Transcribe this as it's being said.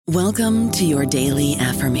Welcome to your daily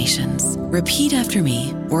affirmations. Repeat after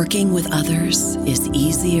me. Working with others is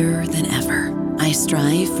easier than ever. I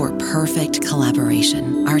strive for perfect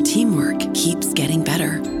collaboration. Our teamwork keeps getting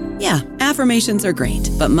better. Yeah, affirmations are great,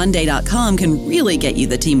 but Monday.com can really get you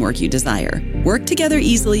the teamwork you desire. Work together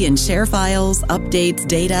easily and share files, updates,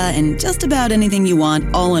 data, and just about anything you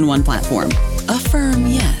want all in one platform. Affirm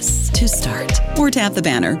yes to start, or tap the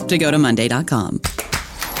banner to go to Monday.com.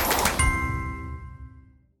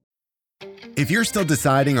 If you're still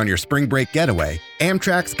deciding on your spring break getaway,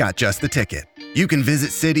 Amtrak's got just the ticket. You can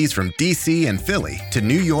visit cities from D.C. and Philly to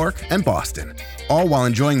New York and Boston, all while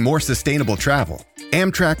enjoying more sustainable travel.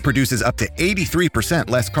 Amtrak produces up to 83%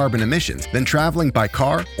 less carbon emissions than traveling by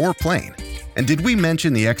car or plane. And did we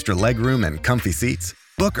mention the extra legroom and comfy seats?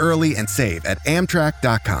 Book early and save at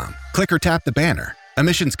Amtrak.com. Click or tap the banner.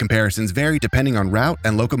 Emissions comparisons vary depending on route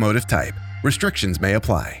and locomotive type. Restrictions may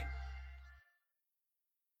apply.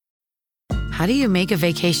 How do you make a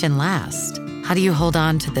vacation last? How do you hold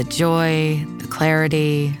on to the joy, the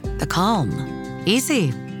clarity, the calm?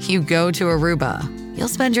 Easy. You go to Aruba. You'll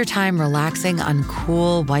spend your time relaxing on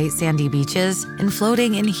cool, white, sandy beaches and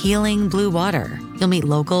floating in healing blue water. You'll meet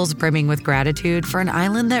locals brimming with gratitude for an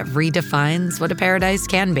island that redefines what a paradise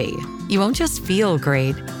can be. You won't just feel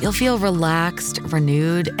great, you'll feel relaxed,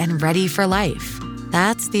 renewed, and ready for life.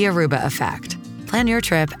 That's the Aruba effect. Plan your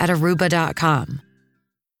trip at Aruba.com.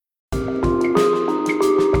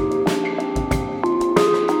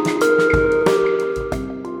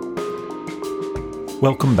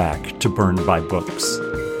 Welcome back to Burned by Books.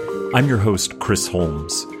 I'm your host, Chris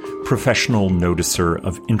Holmes, professional noticer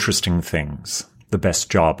of interesting things, the best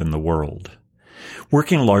job in the world.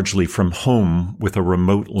 Working largely from home with a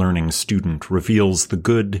remote learning student reveals the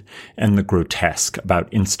good and the grotesque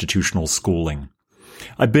about institutional schooling.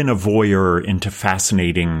 I've been a voyeur into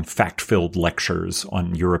fascinating, fact-filled lectures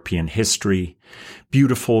on European history,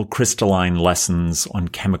 beautiful crystalline lessons on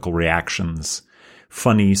chemical reactions,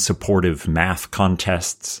 funny, supportive math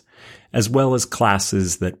contests, as well as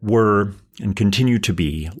classes that were, and continue to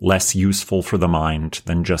be, less useful for the mind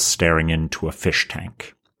than just staring into a fish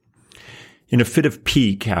tank. In a fit of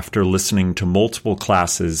pique after listening to multiple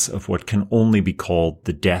classes of what can only be called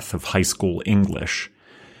the death of high school English,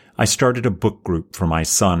 I started a book group for my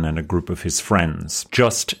son and a group of his friends,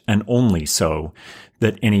 just and only so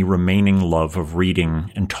that any remaining love of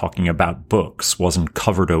reading and talking about books wasn't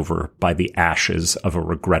covered over by the ashes of a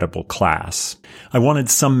regrettable class. I wanted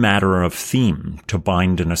some matter of theme to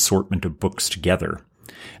bind an assortment of books together,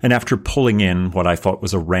 and after pulling in what I thought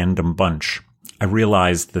was a random bunch, I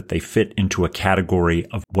realized that they fit into a category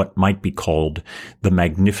of what might be called the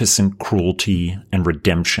magnificent cruelty and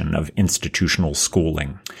redemption of institutional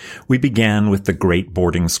schooling. We began with the great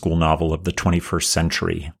boarding school novel of the 21st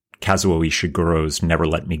century, Kazuo Ishiguro's Never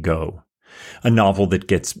Let Me Go, a novel that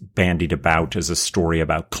gets bandied about as a story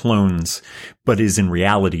about clones, but is in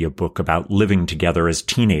reality a book about living together as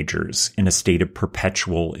teenagers in a state of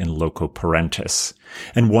perpetual in loco parentis,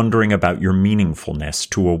 and wondering about your meaningfulness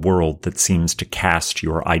to a world that seems to cast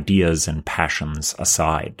your ideas and passions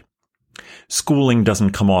aside. Schooling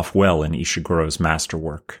doesn't come off well in Ishiguro's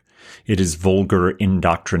masterwork. It is vulgar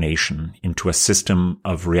indoctrination into a system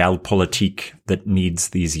of realpolitik that needs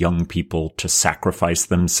these young people to sacrifice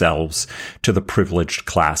themselves to the privileged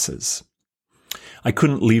classes. I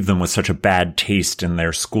couldn't leave them with such a bad taste in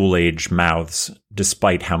their school-age mouths,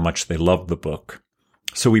 despite how much they loved the book.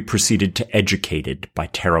 So we proceeded to Educated by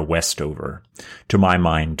Tara Westover, to my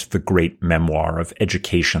mind, the great memoir of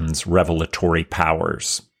education's revelatory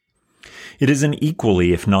powers. It is an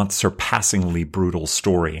equally, if not surpassingly, brutal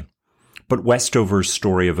story, but Westover's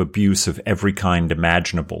story of abuse of every kind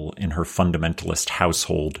imaginable in her fundamentalist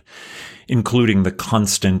household, including the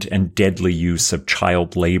constant and deadly use of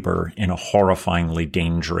child labor in a horrifyingly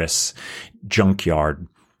dangerous junkyard,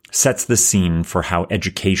 sets the scene for how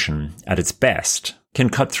education, at its best, can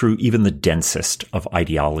cut through even the densest of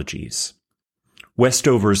ideologies.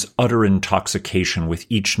 Westover's utter intoxication with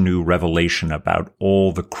each new revelation about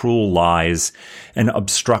all the cruel lies and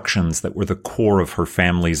obstructions that were the core of her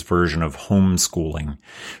family's version of homeschooling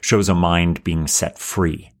shows a mind being set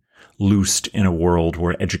free, loosed in a world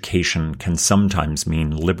where education can sometimes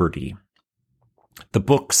mean liberty. The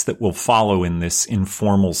books that will follow in this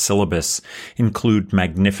informal syllabus include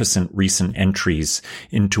magnificent recent entries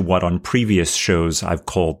into what on previous shows I've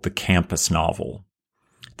called the campus novel.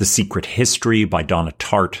 The Secret History by Donna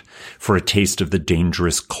Tartt for a taste of the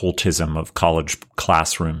dangerous cultism of college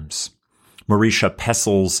classrooms. Marisha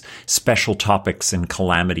Pessel's Special Topics in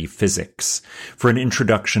Calamity Physics, for an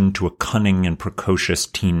introduction to a cunning and precocious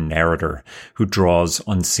teen narrator who draws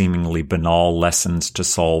on seemingly banal lessons to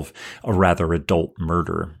solve a rather adult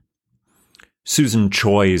murder. Susan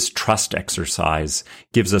Choi's Trust Exercise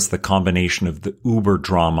gives us the combination of the uber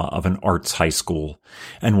drama of an arts high school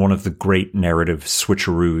and one of the great narrative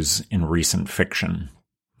switcheroos in recent fiction.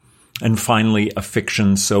 And finally, a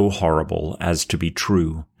fiction so horrible as to be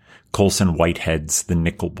true, Colson Whitehead's The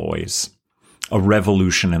Nickel Boys, a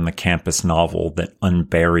revolution in the campus novel that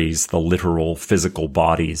unburies the literal physical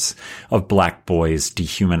bodies of black boys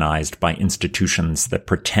dehumanized by institutions that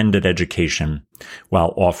pretended education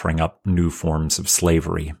while offering up new forms of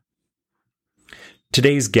slavery.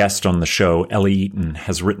 Today's guest on the show, Ellie Eaton,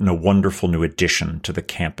 has written a wonderful new addition to the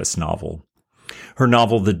campus novel. Her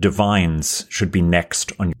novel, The Divines, should be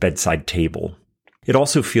next on your bedside table. It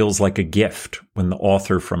also feels like a gift when the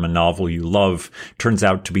author from a novel you love turns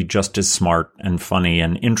out to be just as smart and funny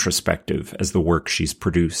and introspective as the work she's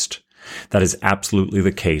produced. That is absolutely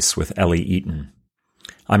the case with Ellie Eaton.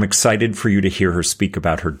 I'm excited for you to hear her speak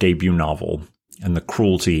about her debut novel and the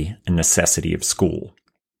cruelty and necessity of school.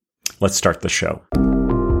 Let's start the show.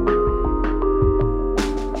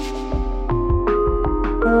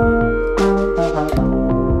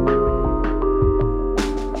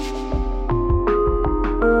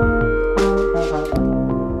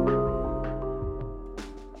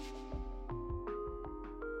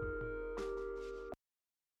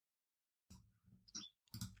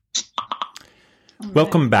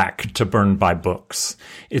 Welcome back to Burned by Books.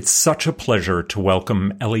 It's such a pleasure to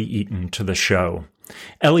welcome Ellie Eaton to the show.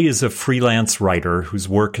 Ellie is a freelance writer whose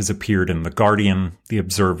work has appeared in The Guardian, The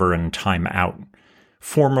Observer, and Time Out.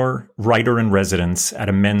 Former writer-in-residence at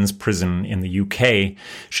a men's prison in the UK,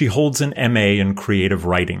 she holds an MA in creative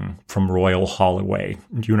writing from Royal Holloway,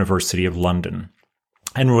 University of London,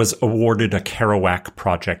 and was awarded a Kerouac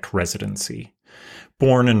Project residency.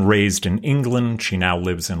 Born and raised in England, she now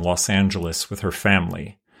lives in Los Angeles with her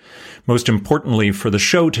family. Most importantly for the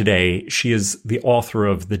show today, she is the author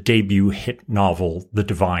of the debut hit novel, The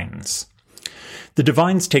Divines. The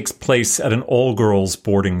Divines takes place at an all-girls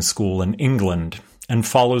boarding school in England and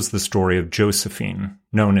follows the story of Josephine,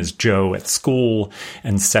 known as Jo at school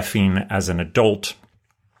and Sephine as an adult.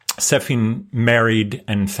 Sephine, married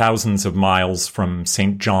and thousands of miles from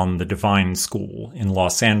St. John the Divine School in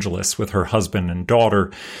Los Angeles with her husband and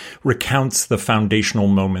daughter, recounts the foundational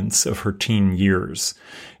moments of her teen years,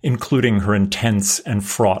 including her intense and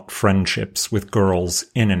fraught friendships with girls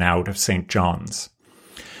in and out of St. John's.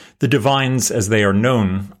 The Divines, as they are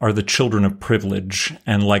known, are the children of privilege,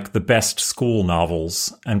 and like the best school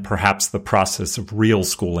novels, and perhaps the process of real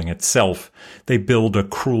schooling itself, they build a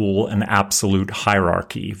cruel and absolute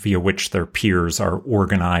hierarchy via which their peers are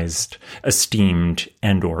organized, esteemed,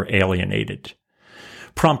 and/or alienated.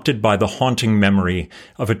 Prompted by the haunting memory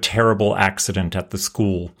of a terrible accident at the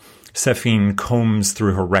school, Sephine combs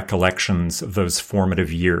through her recollections of those formative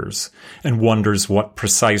years and wonders what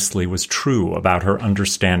precisely was true about her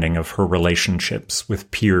understanding of her relationships with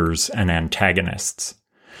peers and antagonists.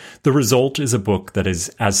 The result is a book that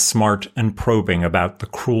is as smart and probing about the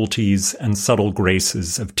cruelties and subtle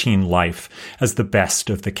graces of teen life as the best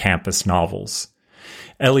of the campus novels.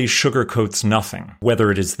 Ellie sugarcoats nothing,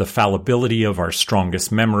 whether it is the fallibility of our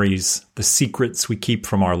strongest memories, the secrets we keep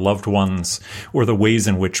from our loved ones, or the ways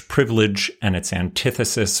in which privilege and its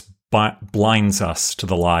antithesis blinds us to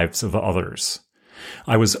the lives of others.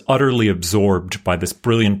 I was utterly absorbed by this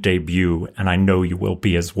brilliant debut, and I know you will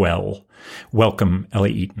be as well. Welcome,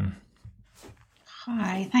 Ellie Eaton.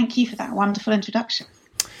 Hi, thank you for that wonderful introduction.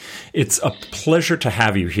 It's a pleasure to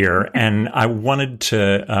have you here, and I wanted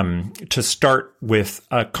to start with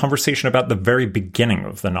a conversation about the very beginning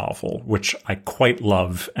of the novel, which I quite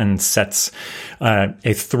love and sets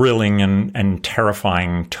a thrilling and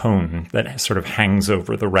terrifying tone that sort of hangs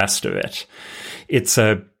over the rest of it. It's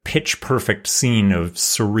a pitch-perfect scene of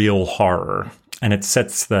surreal horror, and it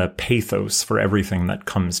sets the pathos for everything that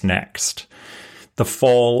comes next. The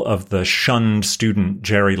fall of the shunned student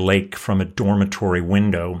Jerry Lake from a dormitory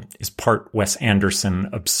window is part Wes Anderson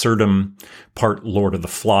absurdum, part Lord of the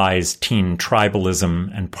Flies teen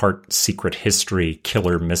tribalism, and part secret history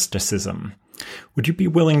killer mysticism. Would you be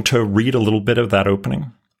willing to read a little bit of that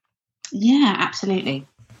opening? Yeah, absolutely.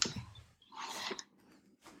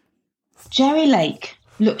 Jerry Lake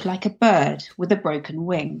looked like a bird with a broken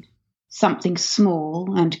wing, something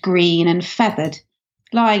small and green and feathered,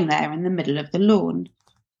 lying there in the middle of the lawn,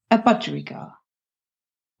 a budgerigar.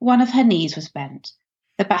 One of her knees was bent,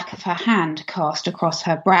 the back of her hand cast across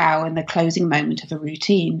her brow in the closing moment of a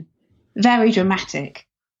routine. Very dramatic.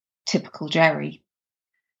 typical Jerry.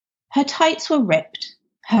 Her tights were ripped,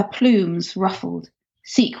 her plumes ruffled,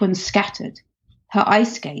 sequins scattered, her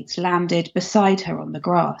ice skates landed beside her on the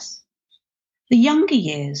grass. The younger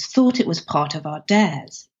years thought it was part of our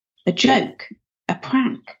dares, a joke, a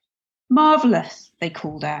prank. Marvellous, they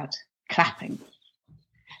called out, clapping.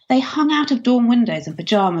 They hung out of dorm windows in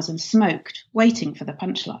pyjamas and smoked, waiting for the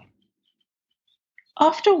punchline.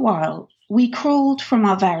 After a while, we crawled from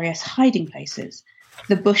our various hiding places,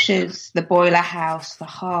 the bushes, the boiler house, the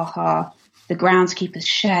ha-ha, the groundskeeper's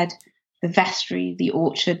shed, the vestry, the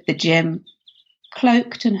orchard, the gym,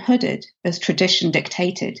 cloaked and hooded as tradition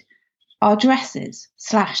dictated, our dresses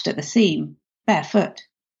slashed at the seam, barefoot.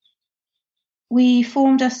 We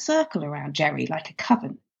formed a circle around Jerry like a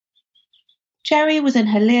coven. Jerry was in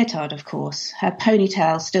her leotard, of course, her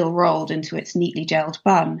ponytail still rolled into its neatly gelled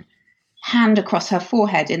bun, hand across her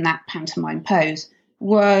forehead in that pantomime pose,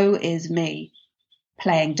 woe is me,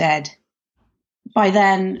 playing dead. By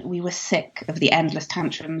then, we were sick of the endless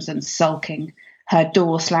tantrums and sulking, her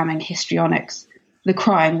door-slamming histrionics, the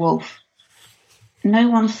crying wolf. No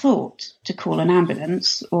one thought to call an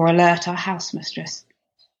ambulance or alert our housemistress.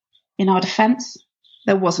 In our defence,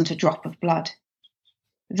 there wasn't a drop of blood.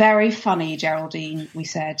 Very funny, Geraldine, we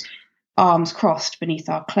said, arms crossed beneath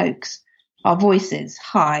our cloaks, our voices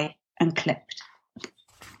high and clipped.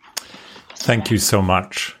 Thank you so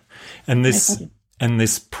much. And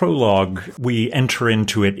this prologue, we enter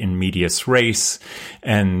into it in medias res,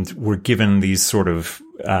 and we're given these sort of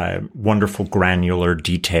wonderful granular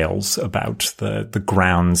details about the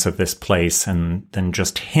grounds of this place, and then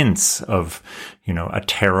just hints of, a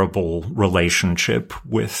terrible relationship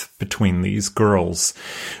between these girls.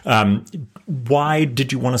 Why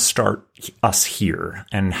did you want to start us here,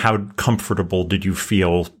 and how comfortable did you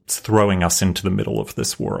feel throwing us into the middle of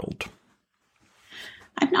this world?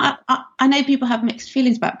 I know people have mixed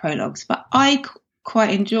feelings about prologues, but I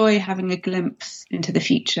quite enjoy having a glimpse into the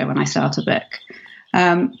future when I start a book.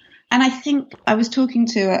 And I think I was talking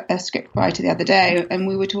to a script writer the other day, and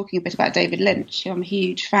we were talking a bit about David Lynch, who I'm a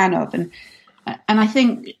huge fan of. And I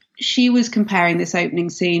think she was comparing this opening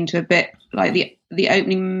scene to a bit like the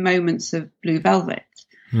opening moments of Blue Velvet.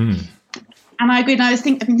 Mm. And I agree. And I've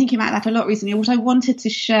been thinking about that a lot recently. What I wanted to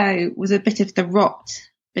show was a bit of the rot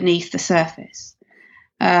beneath the surface.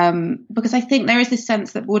 Because I think there is this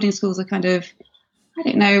sense that boarding schools are kind of,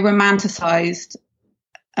 romanticised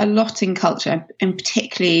a lot in culture, and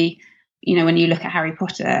particularly, when you look at Harry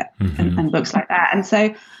Potter and books like that. And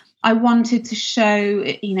so I wanted to show,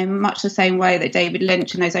 much the same way that David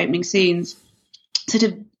Lynch in those opening scenes sort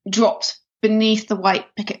of drops beneath the white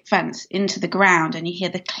picket fence into the ground, and you hear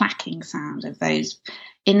the clacking sound of those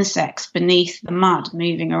insects beneath the mud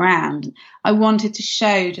moving around. I wanted to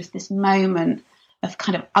show just this moment of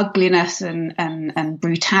kind of ugliness and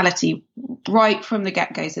brutality right from the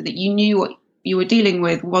get-go, so that you knew what you were dealing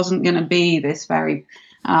with wasn't going to be this very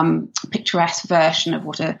picturesque version of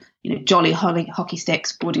what a jolly hockey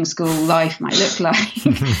sticks boarding school life might look like.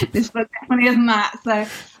 This book definitely isn't that. So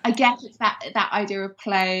I guess it's that idea of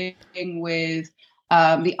playing with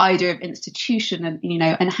the idea of institution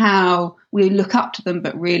and how we look up to them,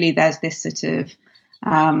 but really there's this sort of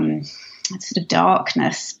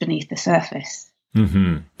darkness beneath the surface.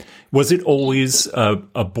 Mm-hmm. Was it always a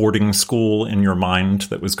boarding school in your mind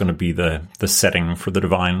that was going to be the setting for the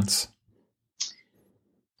Divines?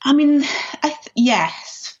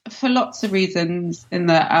 Yes, for lots of reasons. In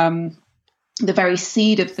that the very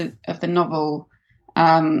seed of the novel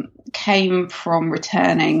came from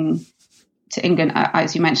returning to England.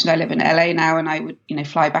 As you mentioned, I live in LA now, and I would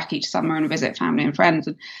fly back each summer and visit family and friends.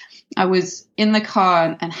 And I was in the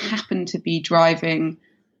car and happened to be driving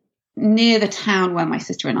near the town where my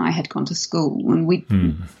sister and I had gone to school, and we'd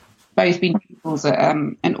both been pupils at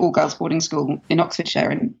an all-girls boarding school in Oxfordshire.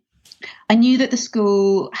 And I knew that the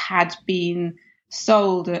school had been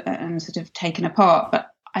sold and sort of taken apart,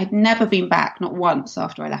 but I'd never been back, not once,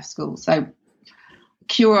 after I left school. So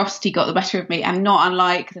curiosity got the better of me, and not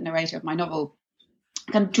unlike the narrator of my novel,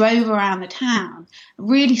 I kind of drove around the town,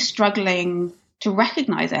 really struggling to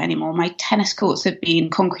recognise it anymore. My tennis courts had been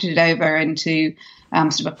concreted over into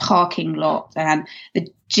sort of a parking lot, and the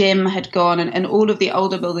gym had gone, and all of the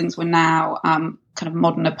older buildings were now kind of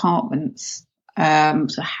modern apartments,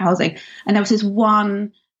 sort of housing. And there was this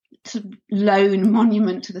one sort of lone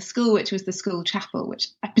monument to the school, which was the school chapel, which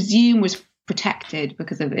I presume was protected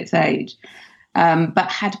because of its age, but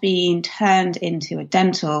had been turned into a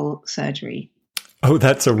dental surgery. Oh,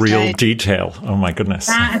 that's a real detail. Oh, my goodness.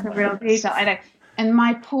 That is a real detail, I know. And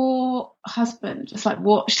my poor husband just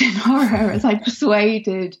watched in horror as I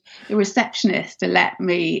persuaded the receptionist to let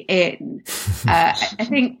me in. I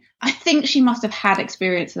think I think she must have had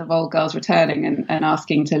experience of old girls returning and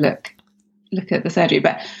asking to look at the surgery.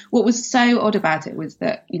 But what was so odd about it was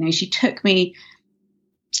that, she took me,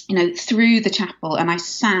 through the chapel, and I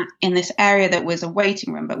sat in this area that was a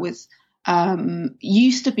waiting room, but was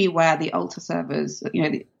used to be where the altar servers,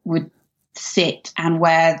 would sit, and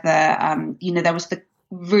where there was the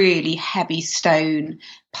really heavy stone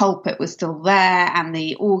pulpit was still there, and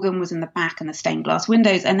the organ was in the back, and the stained glass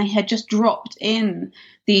windows, and they had just dropped in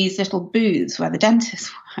these little booths where the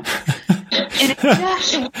dentists were. And it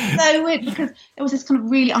just was so weird, because there was this kind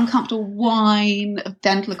of really uncomfortable whine of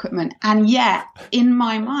dental equipment, and yet in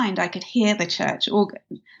my mind I could hear the church organ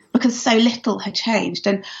because so little had changed.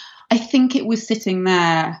 And I think it was sitting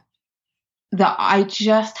there that I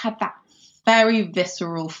just had that very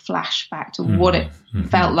visceral flashback to what it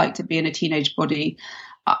felt like to be in a teenage body.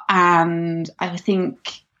 And I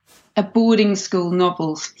think a boarding school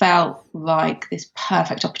novel felt like this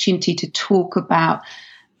perfect opportunity to talk about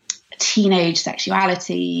teenage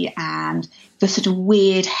sexuality and the sort of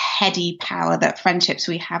weird, heady power that friendships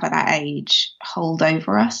we have at that age hold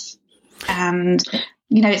over us. And,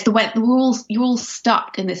 it's the way you're all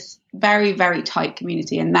stuck in this very, very tight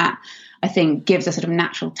community. And that, I think, gives a sort of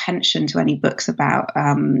natural tension to any books about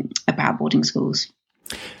boarding schools.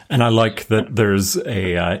 And I like that there's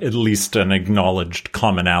at least an acknowledged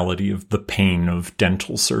commonality of the pain of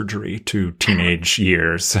dental surgery to teenage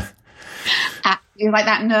years. You're like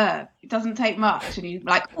that nerve. It doesn't take much. And you're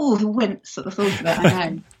like, oh, the wince at the thought of it. I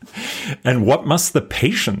know. And what must the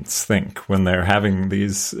patients think when they're having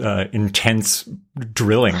these intense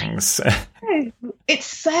drillings? It's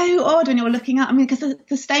so odd when you're looking up. I mean, because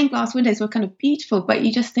the stained glass windows were kind of beautiful, but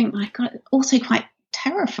you just think, my God, also quite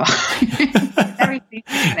terrifying. Very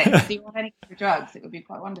if you want any drugs, it would be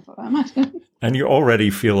quite wonderful, I imagine. And you already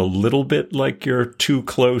feel a little bit like you're too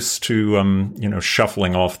close to,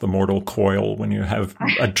 shuffling off the mortal coil when you have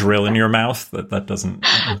a drill in your mouth.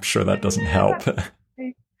 I'm sure that doesn't help. Oh,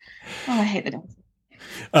 I hate the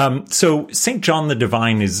dentist. So St. John the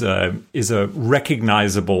Divine is a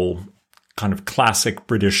recognizable kind of classic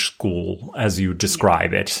British school, as you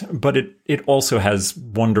describe it, but it also has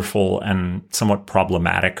wonderful and somewhat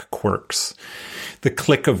problematic quirks. The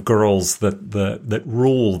clique of girls that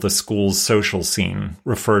rule the school's social scene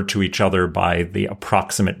refer to each other by the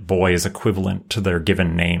approximate boys equivalent to their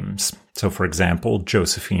given names. So, for example,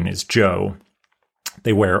 Josephine is Jo.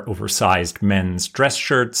 They wear oversized men's dress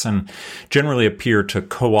shirts and generally appear to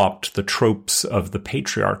co-opt the tropes of the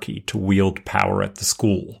patriarchy to wield power at the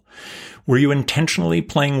school. Were you intentionally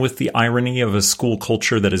playing with the irony of a school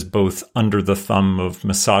culture that is both under the thumb of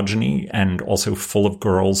misogyny and also full of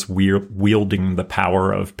girls wielding the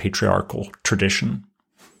power of patriarchal tradition?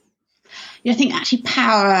 Yeah, I think actually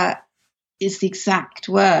power is the exact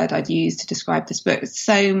word I'd use to describe this book.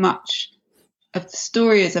 So much of the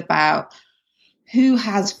story is about who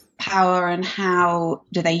has power and how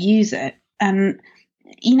do they use it. And,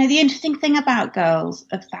 the interesting thing about girls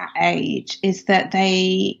of that age is that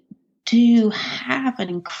they do have an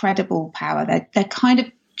incredible power. They're kind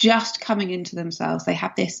of just coming into themselves. They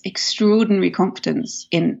have this extraordinary confidence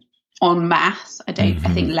en masse. I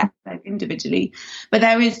think less so individually, but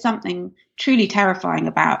there is something truly terrifying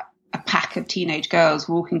about a pack of teenage girls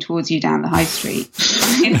walking towards you down the high street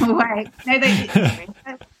in a way. No, they're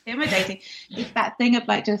intimidating. It's that thing of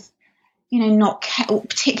like just, not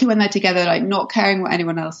particularly when they're together, like not caring what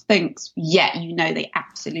anyone else thinks, yet they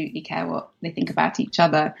absolutely care what they think about each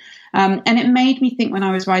other. And it made me think when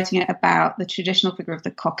I was writing it about the traditional figure of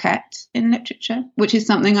the coquette in literature, which is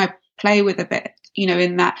something I play with a bit,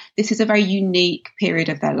 in that this is a very unique period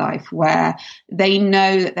of their life where they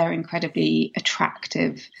know that they're incredibly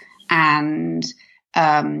attractive and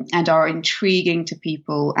are intriguing to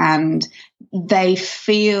people, and they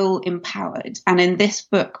feel empowered. And in this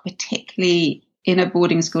book, particularly in a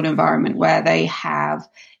boarding school environment where they have,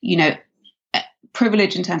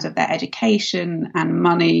 privilege in terms of their education and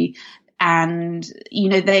money, and,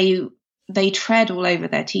 they tread all over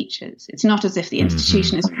their teachers. It's not as if the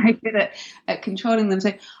institution is very good at controlling them.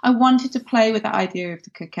 So I wanted to play with the idea of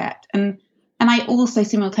the coquette. And I also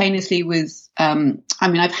simultaneously was,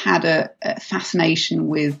 I've had a fascination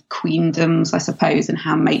with queendoms, I suppose, and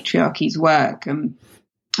how matriarchies work. And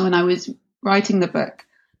when I was writing the book,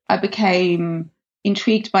 I became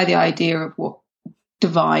intrigued by the idea of what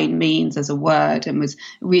divine means as a word, and was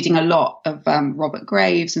reading a lot of Robert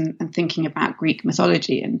Graves and thinking about Greek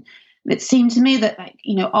mythology. And it seemed to me that,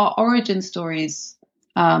 our origin stories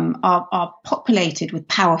are populated with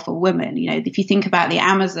powerful women. If you think about the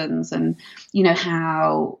Amazons and,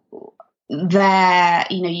 how they're,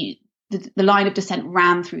 the line of descent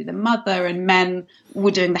ran through the mother, and men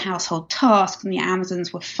were doing the household tasks, and the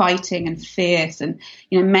Amazons were fighting and fierce, and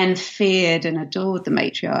men feared and adored the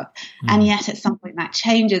matriarch. And yet at some point that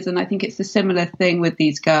changes, and I think it's a similar thing with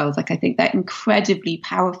these girls. Like, I think they're incredibly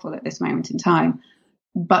powerful at this moment in time,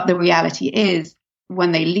 but the reality is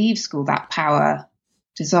when they leave school, that power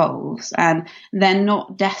dissolves, and they're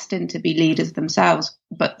not destined to be leaders themselves,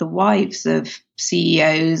 but the wives of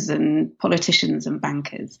CEOs and politicians and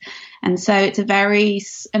bankers. And so it's a very,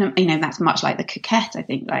 that's much like the coquette. I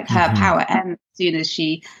think, like, her power ends as soon as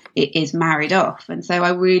she is married off. And so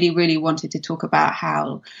I really, really wanted to talk about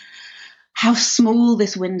how small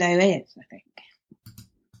this window is, I think.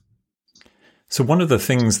 So one of the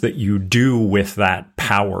things that you do with that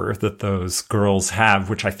power that those girls have,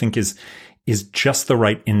 which I think is just the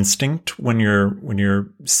right instinct when you're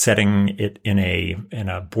setting it in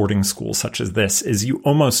a boarding school such as this, is you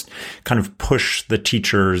almost kind of push the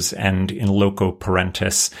teachers and in loco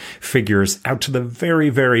parentis figures out to the very,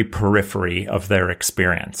 very periphery of their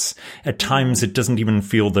experience. At times, it doesn't even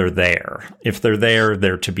feel they're there. If they're there,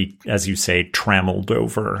 they're to be, as you say, trammeled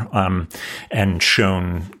over, and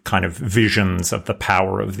shown kind of visions of the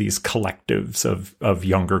power of these collectives of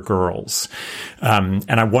younger girls. And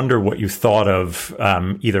I wonder what you thought of,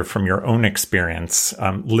 either from your own experience,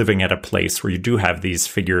 living at a place where you do have these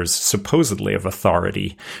figures supposedly of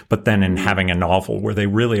authority, but then in having a novel where they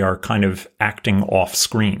really are kind of acting off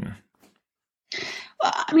screen.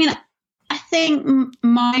 Well, I mean, I think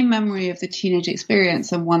my memory of the teenage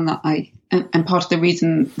experience, and one that and part of the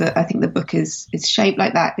reason that I think the book is shaped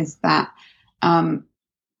like that, is that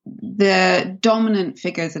the dominant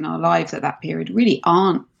figures in our lives at that period really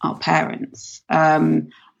aren't our parents.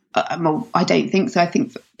 Well, I don't think so. I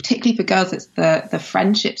think particularly for girls, it's the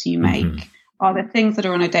friendships you make are the things that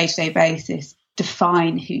are on a day-to-day basis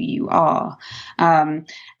define who you are. And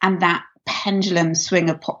that pendulum swing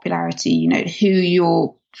of popularity, who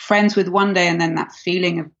you're friends with one day and then that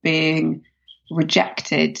feeling of being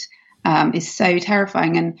rejected is so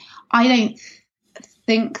terrifying. And I don't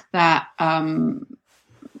think that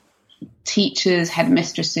teachers,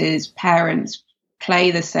 headmistresses, parents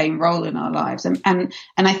play the same role in our lives, and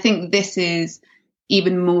I think this is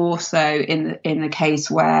even more so in the case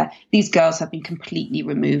where these girls have been completely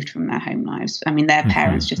removed from their home lives. I mean, their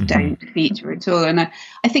parents just don't feature at all, and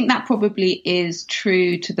I think that probably is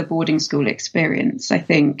true to the boarding school experience. I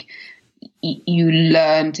think you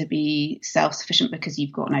learn to be self-sufficient because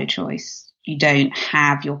you've got no choice. You don't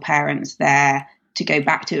have your parents there to go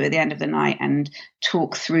back to at the end of the night and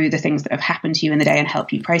talk through the things that have happened to you in the day and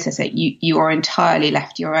help you process it. You are entirely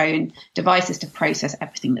left to your own devices to process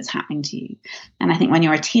everything that's happening to you. And I think when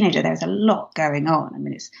you're a teenager, there's a lot going on. I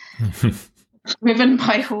mean, it's driven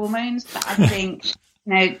by hormones, but I think,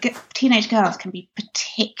 teenage girls can be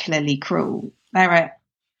particularly cruel.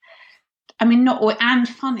 Not all, and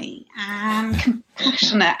funny and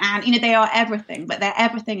compassionate, and they are everything, but they're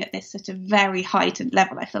everything at this sort of very heightened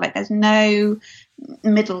level. I feel like there's no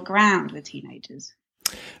middle ground with teenagers.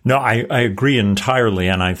 No, I agree entirely.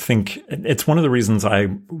 And I think it's one of the reasons I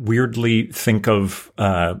weirdly think of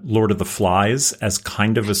Lord of the Flies as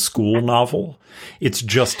kind of a school novel. It's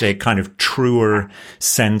just a kind of truer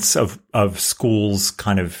sense of school's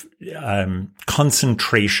kind of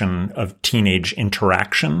concentration of teenage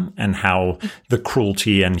interaction and how the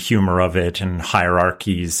cruelty and humor of it and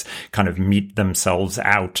hierarchies kind of meet themselves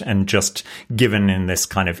out, and just given in this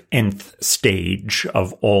kind of nth stage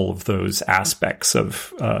of all of those aspects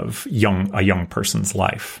of a young person's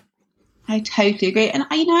life. I totally agree. And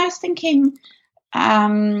I was thinking,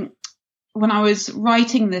 when I was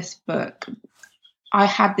writing this book, I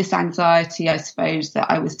had this anxiety, I suppose, that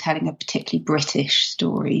I was telling a particularly British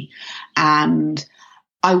story, and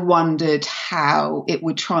I wondered how it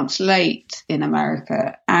would translate in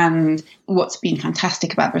America. And what's been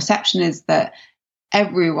fantastic about the reception is that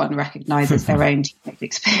everyone recognizes their own teenage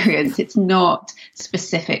experience. It's not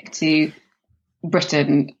specific to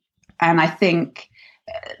Britain. And I think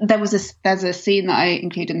there's a scene that I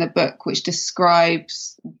include in the book which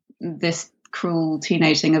describes this cruel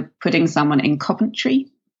teenage thing of putting someone in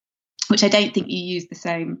Coventry, which I don't think you use the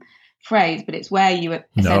same phrase, but it's where you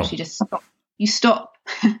essentially just stop. You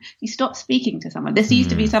stop speaking to someone. This used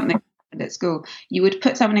to be something at school. You would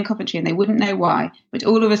put someone in Coventry and they wouldn't know why, but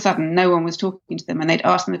all of a sudden no one was talking to them, and they'd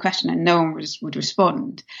ask them the question and no one would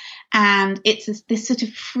respond. And it's this sort of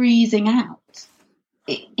freezing out.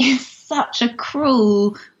 It is such a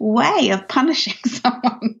cruel way of punishing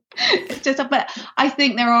someone. It's just, but I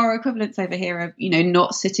think there are equivalents over here of,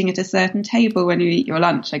 not sitting at a certain table when you eat your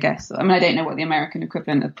lunch, I guess. I mean, I don't know what the American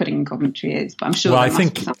equivalent of putting in Coventry is, but I'm sure.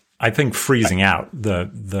 Well, I think freezing out,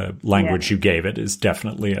 the language you gave it, is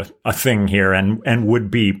definitely a thing here, and would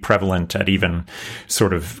be prevalent at even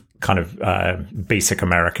sort of kind of basic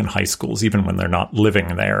American high schools, even when they're not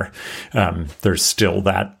living there. There's still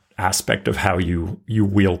that aspect of how you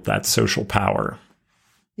wield that social power.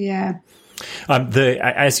 Yeah.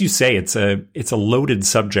 As you say, it's a loaded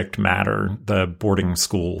subject matter, the boarding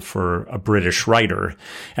school for a British writer,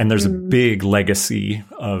 and there's a big legacy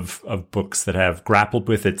of books that have grappled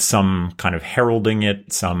with it, some kind of heralding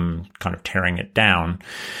it, some kind of tearing it down,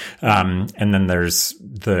 and then there's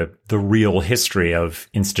the real history of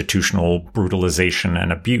institutional brutalization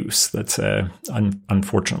and abuse. That's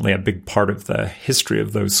unfortunately a big part of the history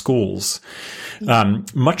of those schools.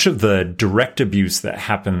 Much of the direct abuse that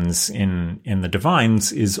happens in the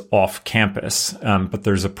Divines is off campus, but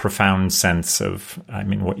there's a profound sense of,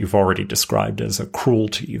 what you've already described as a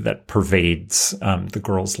cruelty that pervades the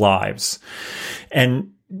girls' lives.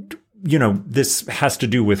 And, this has to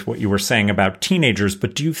do with what you were saying about teenagers,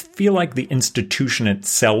 but do you feel like the institution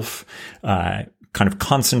itself kind of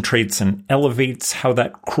concentrates and elevates how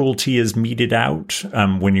that cruelty is meted out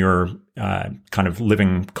when you're kind of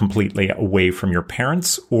living completely away from your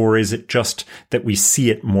parents? Or is it just that we see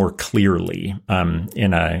it more clearly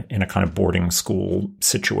in a kind of boarding school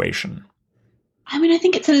situation? I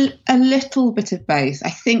think it's a little bit of both. I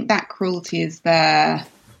think that cruelty is there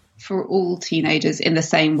for all teenagers in the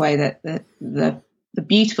same way that the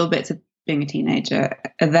beautiful bits of being a teenager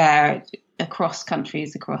are there across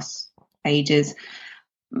countries, across ages.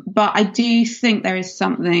 But I do think there is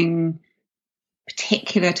something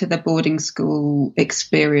particular to the boarding school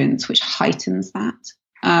experience which heightens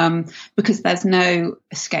that, because there's no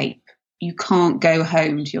escape. You can't go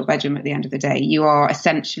home to your bedroom at the end of the day. You are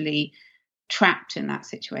essentially trapped in that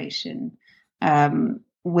situation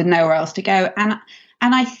with nowhere else to go.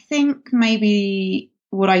 And I think maybe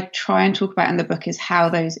what I try and talk about in the book is how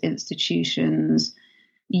those institutions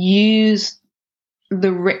use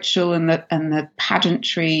the ritual and the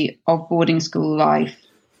pageantry of boarding school life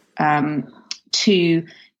to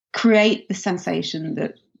create the sensation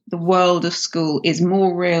that the world of school is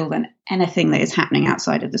more real than anything that is happening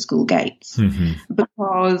outside of the school gates.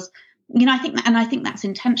 Because, I think that's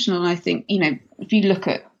intentional. And I think, if you look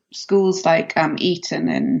at schools like Eton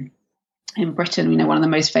in Britain, one of the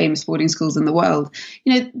most famous boarding schools in the world,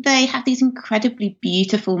 they have these incredibly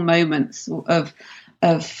beautiful moments of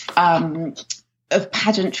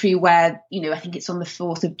pageantry where, I think it's on the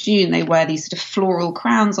 4th of June, they wear these sort of floral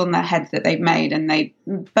crowns on their head that they've made, and they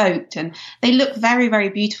vote, and they look very, very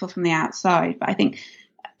beautiful from the outside. But I think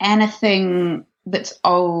anything that's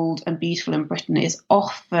old and beautiful in Britain is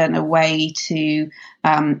often a way to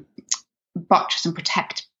buttress and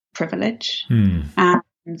protect privilege.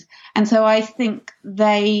 And so I think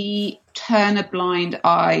they turn a blind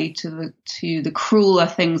eye to the crueler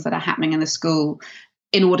things that are happening in the school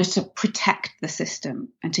in order to protect the system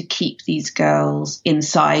and to keep these girls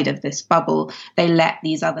inside of this bubble. They let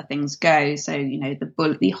these other things go. So,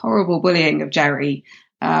 the horrible bullying of Jerry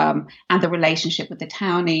and the relationship with the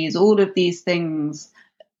townies, all of these things,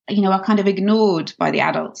 are kind of ignored by the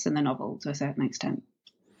adults in the novel to a certain extent.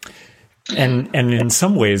 And in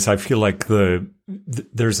some ways, I feel like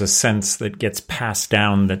there's a sense that gets passed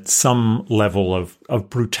down that some level of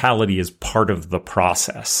brutality is part of the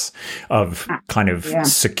process of kind of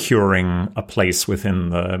securing a place within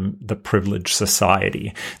the privileged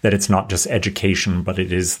society, that it's not just education, but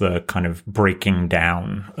it is the kind of breaking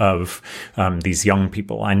down of these young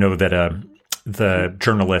people. I know that the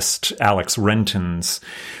journalist Alex Renton's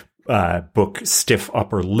book Stiff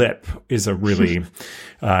Upper Lip is a really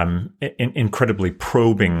incredibly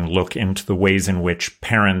probing look into the ways in which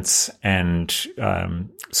parents and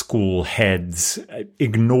school heads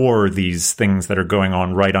ignore these things that are going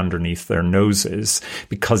on right underneath their noses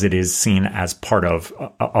because it is seen as part of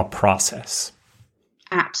a process.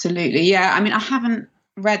 Absolutely. Yeah. I haven't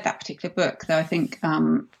read that particular book, though I think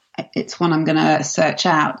it's one I'm going to search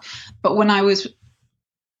out. But when I was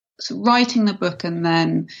writing the book and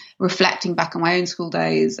then reflecting back on my own school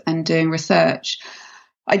days and doing research,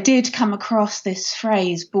 I did come across this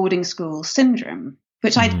phrase, boarding school syndrome,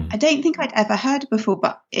 which I don't think I'd ever heard before,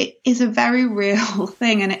 but it is a very real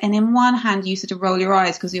thing. And in one hand, you sort of roll your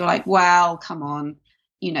eyes because you're like, well, come on,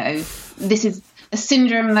 this is a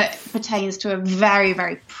syndrome that pertains to a very,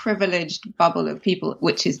 very privileged bubble of people,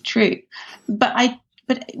 which is true. But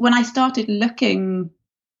when I started looking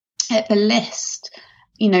at the list,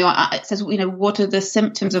 it says, what are the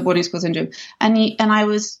symptoms of boarding school syndrome? And I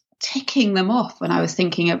was ticking them off when I was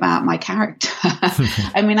thinking about my character.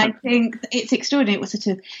 I mean, I think it's extraordinary. It was sort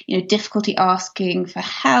of, difficulty asking for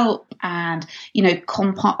help and,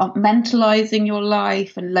 compartmentalizing your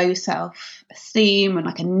life and low self-esteem and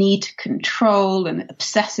like a need to control and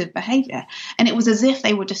obsessive behavior. And it was as if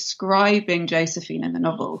they were describing Josephine in the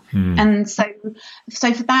novel. And so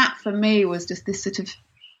for that, for me, was just this sort of,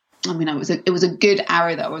 it was a good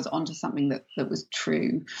arrow that I was onto something that was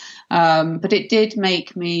true. But it did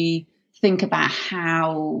make me think about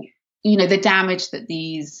how, the damage that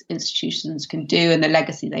these institutions can do and the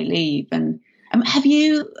legacy they leave. And have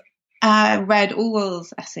you read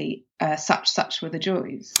Orwell's essay, Such Were the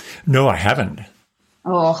Joys? No, I haven't.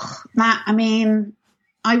 Oh, Matt,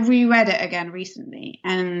 I reread it again recently,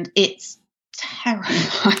 and it's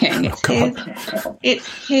terrifying.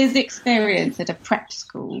 It's his experience at a prep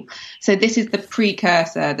school. So this is the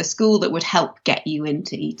precursor, the school that would help get you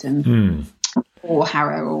into Eton or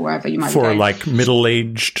Harrow or wherever you might go. For like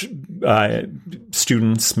middle-aged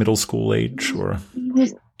students, middle school age, or he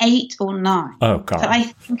was 8 or 9. Oh God! So I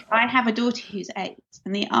think I have a daughter who's 8,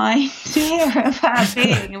 and the idea of her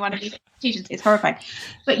being in one of these institutions is horrifying.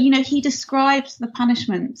 But he describes the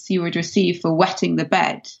punishments you would receive for wetting the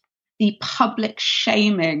bed, the public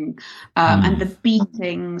shaming, and the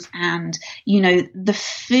beatings, and the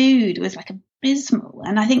food was like abysmal.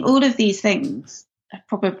 And I think all of these things are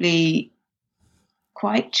probably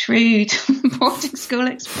quite true to the boarding school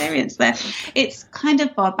experience. There, it's kind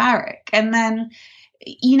of barbaric. And then,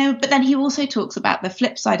 but then he also talks about the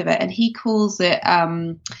flip side of it, and he calls it,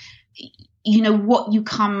 what you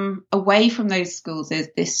come away from those schools is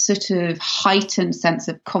this sort of heightened sense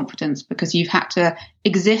of confidence because you've had to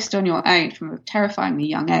exist on your own from a terrifyingly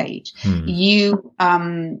young age. You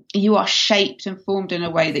are shaped and formed in a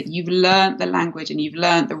way that you've learned the language and you've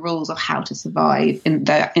learned the rules of how to survive in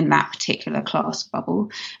that particular class bubble.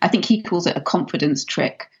 I think he calls it a confidence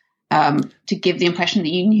trick, to give the impression that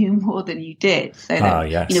you knew more than you did. So that,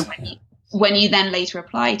 yes. When you then later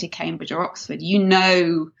apply to Cambridge or Oxford, you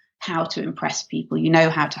know how to impress people, you know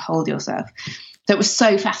how to hold yourself. So it was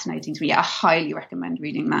so fascinating to me. I highly recommend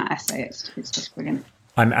reading that essay. It's just brilliant.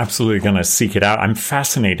 I'm absolutely going to seek it out. I'm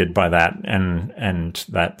fascinated by that and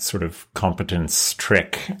that sort of competence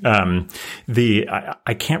trick.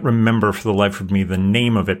 I can't remember for the life of me the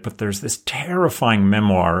name of it, but there's this terrifying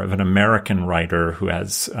memoir of an American writer who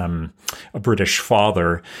has a British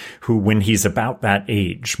father who, when he's about that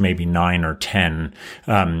age, maybe 9 or 10,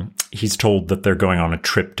 he's told that they're going on a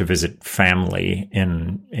trip to visit family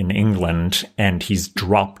in England, and he's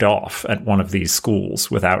dropped off at one of these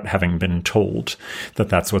schools without having been told that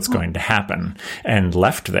that's what's going to happen, and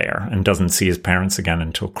left there and doesn't see his parents again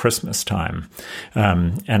until Christmas time.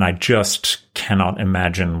 And I just cannot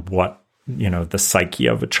imagine what, the psyche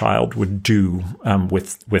of a child would do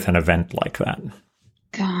with an event like that.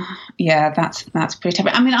 Yeah, that's pretty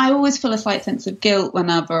tough. I always feel a slight sense of guilt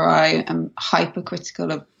whenever I am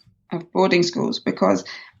hypercritical of boarding schools because,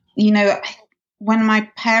 when my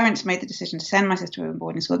parents made the decision to send my sister to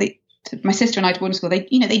boarding school, my sister and I to boarding school,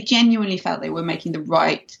 they genuinely felt they were making the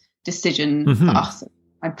right decision for us.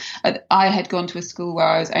 I had gone to a school where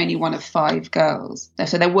I was only one of 5 girls.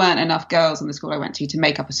 So there weren't enough girls in the school I went to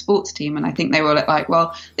make up a sports team. And I think they were like,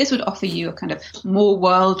 well, this would offer you a kind of more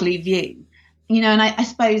worldly view. And I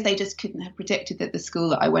suppose they just couldn't have predicted that the school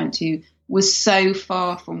that I went to was so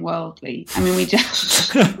far from worldly. I was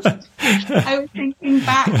thinking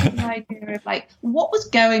back to the idea of what was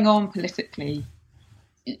going on politically,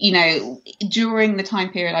 during the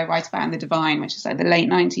time period I write about in The Divine, which is the late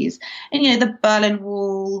 90s. And, the Berlin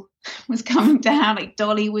Wall was coming down,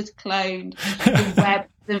 Dolly was cloned, the web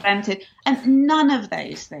was invented, and none of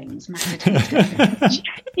those things mattered.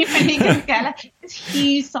 You really can get this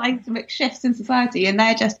huge seismic shifts in society, and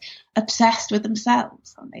they're just obsessed with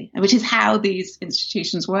themselves, aren't they? Which is how these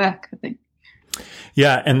institutions work, I think.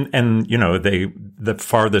 Yeah, and the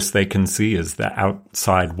farthest they can see is the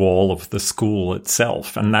outside wall of the school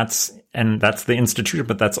itself, and that's the institution,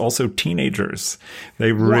 but that's also teenagers.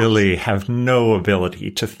 They really have no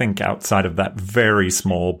ability to think outside of that very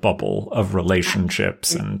small bubble of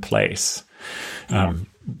relationships and place.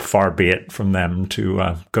 Far be it from them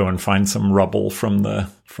to go and find some rubble from the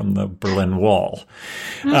Berlin Wall.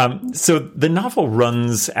 So the novel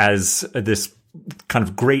runs as this kind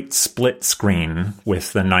of great split screen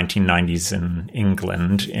with the 1990s in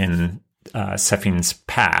England in Safine's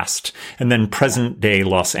past, and then present-day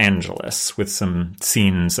Los Angeles with some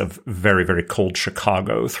scenes of very, very cold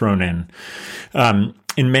Chicago thrown in.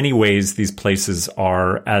 in many ways, these places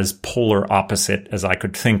are as polar opposite as I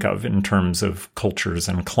could think of in terms of cultures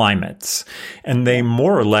and climates. And they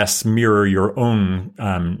more or less mirror your own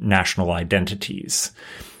national identities.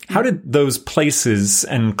 How did those places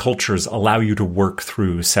and cultures allow you to work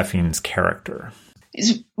through Safine's character?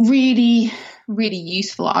 It's really, really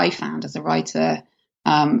useful, I found, as a writer,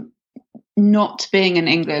 not being in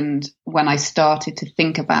England when I started to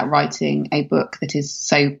think about writing a book that is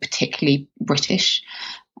so particularly British.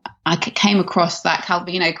 I came across that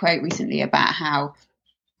Calvino quote recently about how,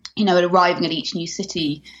 at arriving at each new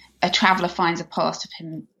city, a traveller finds a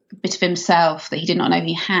bit of himself that he did not know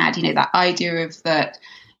he had. That idea of that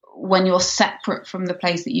when you're separate from the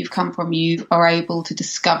place that you've come from, you are able to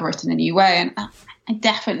discover it in a new way. And I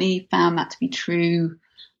definitely found that to be true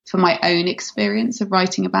for my own experience of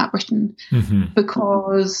writing about Britain,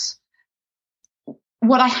 because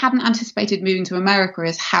what I hadn't anticipated moving to America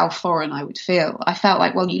is how foreign I would feel. I felt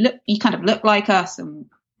like, well, you kind of look like us, and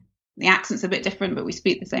the accent's a bit different, but we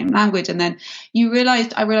speak the same language. And then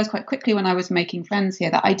I realized quite quickly when I was making friends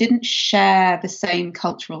here that I didn't share the same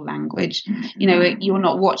cultural language. You're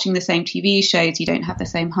not watching the same TV shows. You don't have the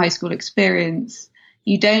same high school experience.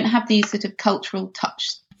 You don't have these sort of cultural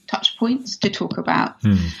touch points to talk about.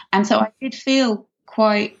 And so I did feel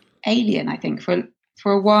quite alien, I think, for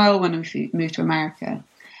a while when we moved to America.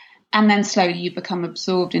 And then slowly you become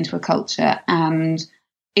absorbed into a culture, and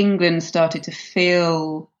England started to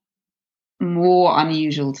feel more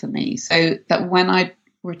unusual to me. So that when I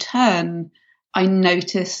return, I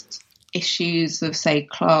noticed issues of, say,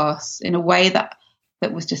 class in a way that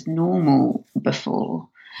was just normal before.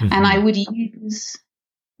 And I would use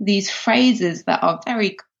these phrases that are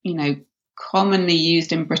very, commonly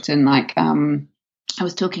used in Britain. Like, I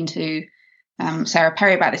was talking to Sarah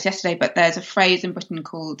Perry about this yesterday, but there's a phrase in Britain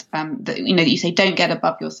called, that you say, don't get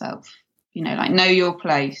above yourself, like know your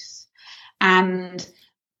place. And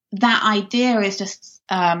that idea is just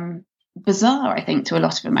bizarre, I think, to a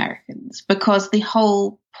lot of Americans, because the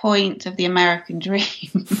whole point of the American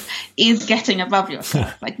dream is getting above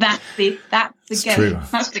yourself. Like that's the game.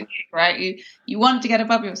 That's the game, right? You want to get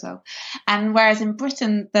above yourself. And whereas in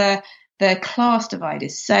Britain, the class divide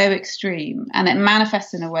is so extreme, and it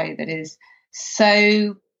manifests in a way that is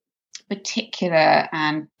so particular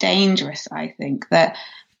and dangerous, I think, that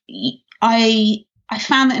I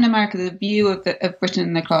found that in America, the view of Britain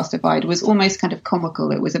and the class divide was almost kind of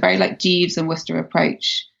comical. It was a very like Jeeves and Wooster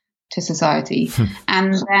approach to society.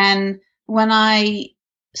 And then when I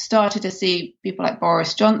started to see people like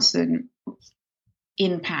Boris Johnson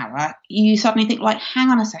in power, you suddenly think, like, hang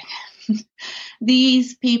on a second.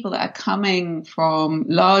 These people that are coming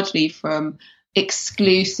largely from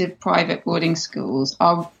exclusive private boarding schools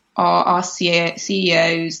are our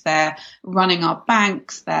CEOs, they're running our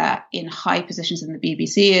banks, they're in high positions in the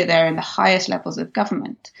BBC, they're in the highest levels of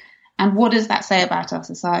government. And what does that say about our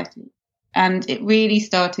society? And it really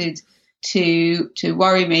started to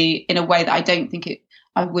worry me in a way that I don't think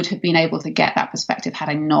I would have been able to get that perspective had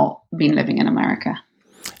I not been living in America.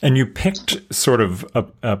 And you picked sort of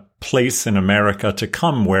a place in America to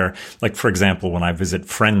come where, like, for example, when I visit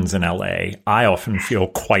friends in LA, I often feel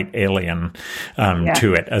quite alien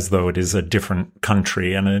to it, as though it is a different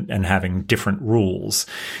country and having different rules.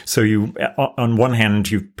 So you, on one hand,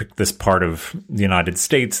 you picked this part of the United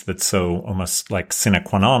States that's so almost like sine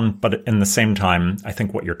qua non, but in the same time, I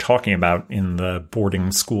think what you're talking about in the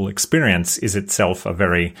boarding school experience is itself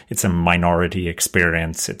it's a minority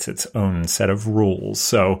experience. It's its own set of rules.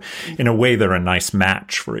 So in a way, they're a nice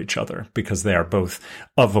match for each other because they are both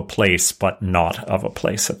of a place but not of a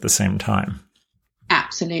place at the same time.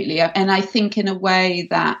 Absolutely. And I think in a way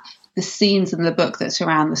that the scenes in the book that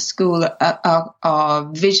surround the school are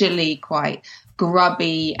visually quite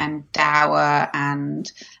grubby and dour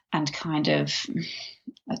and kind of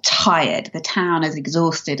tired. The town is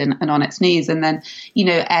exhausted and on its knees. And then,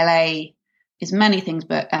 LA is many things,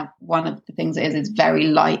 but one of the things it is very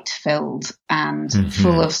light-filled and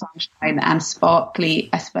full of sunshine and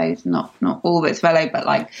sparkly. I suppose not all bits of LA,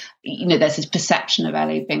 but there's this perception of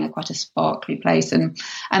LA being quite a sparkly place, and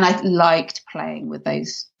I liked playing with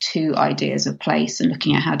those two ideas of place and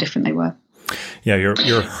looking at how different they were. Yeah,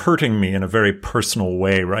 you're hurting me in a very personal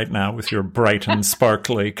way right now with your bright and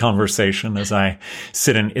sparkly conversation as I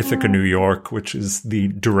sit in Ithaca, New York, which is the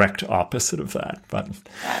direct opposite of that. But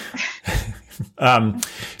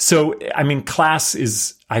so, I mean, class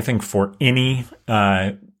is, I think, for any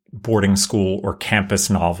boarding school or campus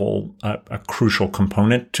novel a crucial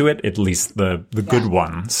component to it, at least the good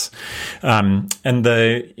ones. And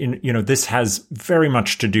this has very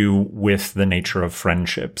much to do with the nature of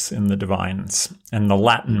friendships in the Divines. And the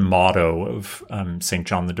Latin motto of St.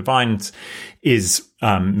 John the Divines is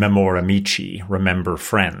Memor Amici, remember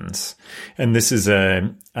friends. And this is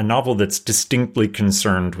a novel that's distinctly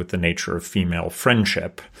concerned with the nature of female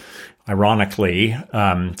friendship. Ironically,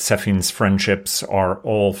 Sephine's friendships are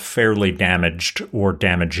all fairly damaged or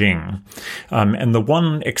damaging. And the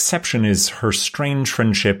one exception is her strange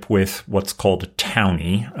friendship with what's called a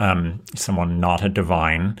townie, someone not a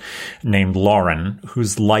divine, named Lauren,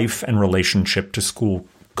 whose life and relationship to school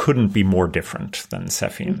couldn't be more different than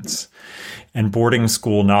Sephine's. And boarding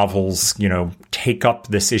school novels, take up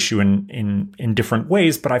this issue in different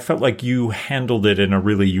ways, but I felt like you handled it in a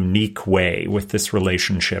really unique way with this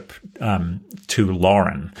relationship to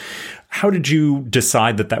Lauren. How did you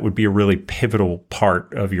decide that would be a really pivotal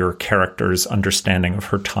part of your character's understanding of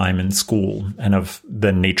her time in school and of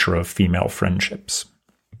the nature of female friendships?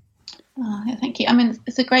 Oh, thank you. I mean,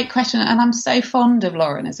 it's a great question, and I'm so fond of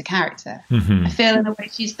Lauren as a character. I feel in a way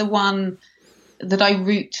she's the one that I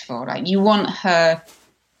root for. Like, you want her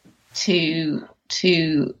to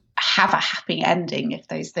have a happy ending if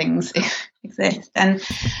those things exist. And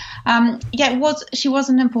she was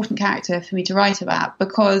an important character for me to write about,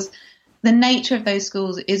 because the nature of those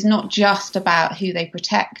schools is not just about who they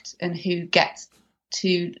protect and who gets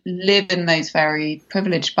to live in those very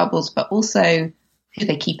privileged bubbles, but also who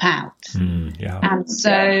they keep out. And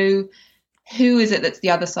so who is it that's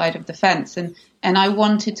the other side of the fence? And I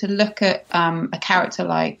wanted to look at a character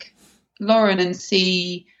like Lauren and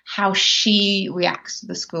see how she reacts to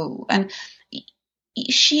the school. And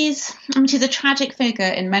she's a tragic figure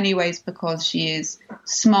in many ways, because she is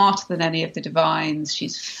smarter than any of the Divines.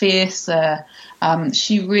 She's fiercer.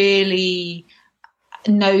 She really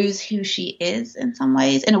knows who she is in some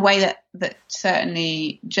ways, in a way that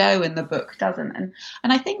certainly Jo in the book doesn't. And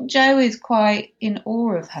I think Jo is quite in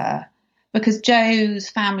awe of her, because Jo's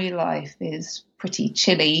family life is pretty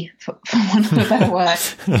chilly, for want of a better word.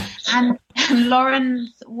 And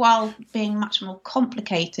Lauren's, while being much more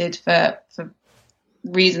complicated for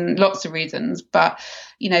lots of reasons, but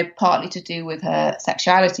partly to do with her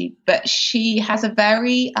sexuality, but she has a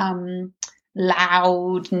very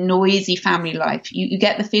loud, noisy family life. You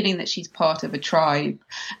get the feeling that she's part of a tribe,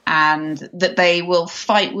 and that they will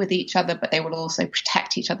fight with each other, but they will also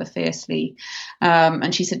protect each other fiercely.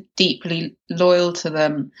 And she's deeply loyal to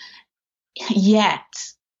them. Yet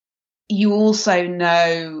you also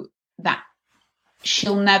know that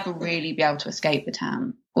she'll never really be able to escape the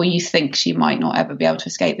town, or you think she might not ever be able to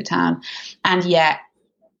escape the town. And yet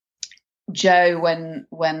Jo, when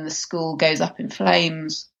the school goes up in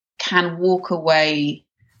flames, can walk away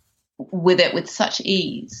with it with such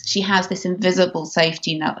ease. She has this invisible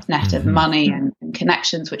safety net of money and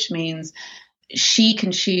connections, which means she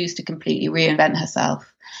can choose to completely reinvent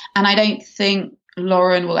herself. And I don't think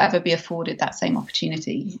Lauren will ever be afforded that same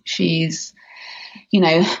opportunity. She's,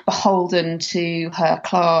 beholden to her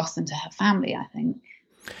class and to her family, I think.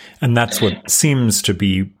 And that's what seems to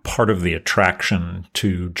be part of the attraction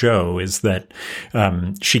to Jo, is that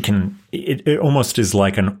she can, it almost is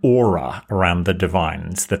like an aura around the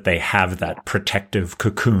Divines, that they have that protective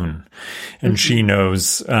cocoon. And she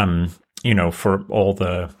knows, for all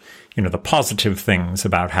the, the positive things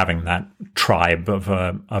about having that tribe of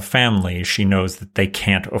a family, she knows that they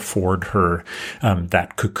can't afford her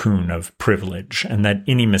that cocoon of privilege, and that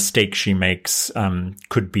any mistake she makes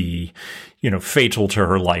could be, fatal to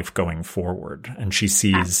her life going forward. And she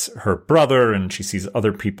sees her brother and she sees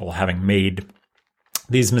other people having made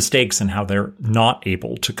these mistakes and how they're not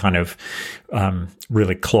able to kind of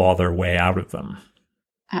really claw their way out of them.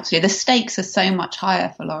 Absolutely. The stakes are so much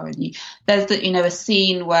higher for Lauren. There's a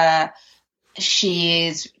scene where she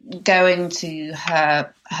is going to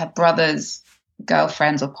her brother's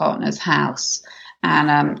girlfriend's or partner's house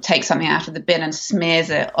and takes something out of the bin and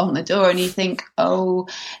smears it on the door. And you think, oh,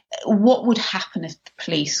 what would happen if the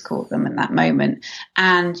police caught them in that moment?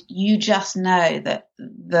 And you just know that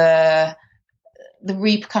the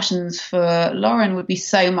repercussions for Lauren would be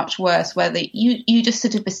so much worse, whether you just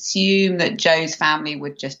sort of assume that Jo's family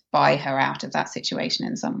would just buy her out of that situation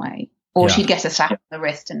in some way, or she'd get a slap on the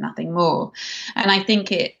wrist and nothing more. And I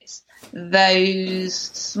think it's those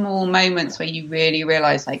small moments where you really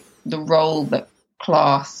realize the role that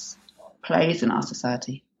class plays in our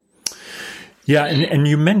society. Yeah, and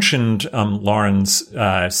you mentioned Lauren's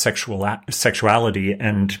sexuality,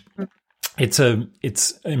 and it's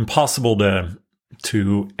impossible to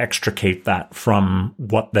extricate that from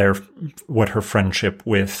what her friendship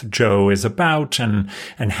with Joe is about and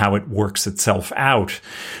how it works itself out.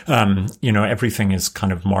 Everything is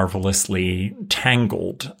kind of marvelously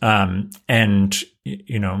tangled. And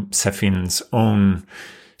Safine's own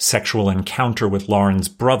sexual encounter with Lauren's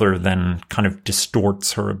brother then kind of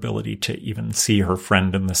distorts her ability to even see her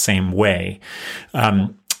friend in the same way.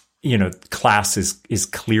 Class is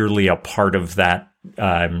clearly a part of that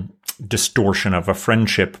distortion of a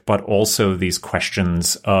friendship, but also these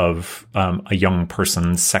questions of a young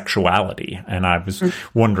person's sexuality. And I was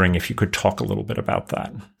wondering if you could talk a little bit about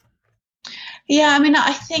that. Yeah, I mean,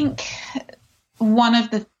 I think one of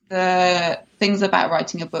the things about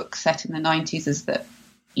writing a book set in the 90s is that,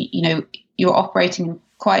 you're operating in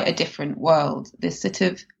quite a different world. This sort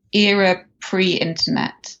of era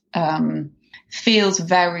pre-internet feels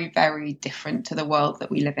very, very different to the world that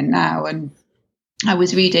we live in now. And I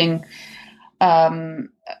was reading a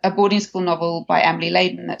boarding school novel by Emily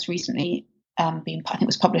Layden that's recently I think it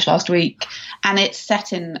was published last week, and it's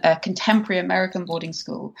set in a contemporary American boarding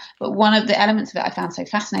school. But one of the elements of it I found so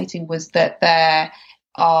fascinating was that there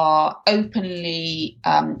are openly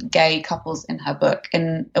gay couples in her book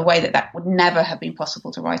in a way that would never have been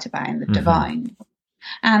possible to write about in The Divine.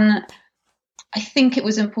 And I think it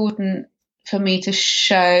was important for me to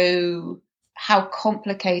show how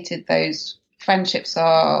complicated those friendships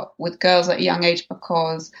are with girls at a young age,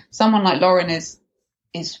 because someone like Lauren is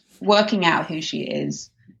working out who she is,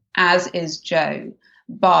 as is Joe,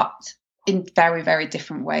 but in very, very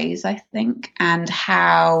different ways, I think, and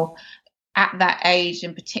how at that age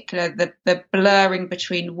in particular, the blurring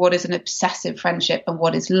between what is an obsessive friendship and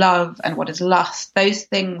what is love and what is lust, those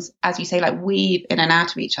things, as you say, like weave in and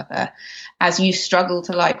out of each other as you struggle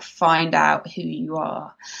to like find out who you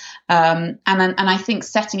are. And I think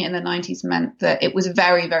setting it in the 90s meant that it was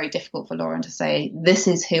very, very difficult for Lauren to say, this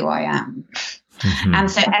is who I am. And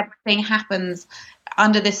so everything happens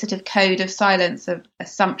under this sort of code of silence of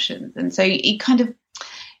assumptions. And so you kind of,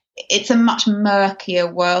 it's a much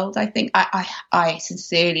murkier world, I think. I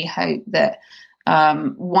sincerely hope that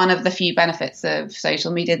one of the few benefits of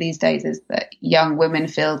social media these days is that young women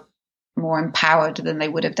feel more empowered than they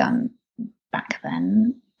would have done back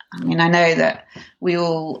then. I mean, I know that we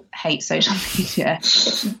all hate social media,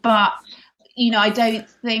 but, I don't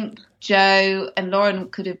think Joe and Lauren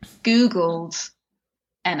could have Googled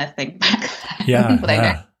anything back then.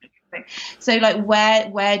 Yeah. So like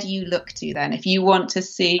where do you look to then if you want to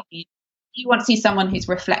see someone who's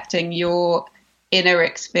reflecting your inner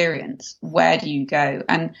experience? Where do you go?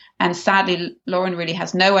 And sadly Lauren really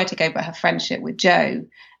has nowhere to go but her friendship with Joe,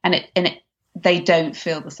 and they don't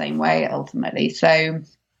feel the same way ultimately, so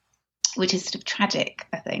which is sort of tragic,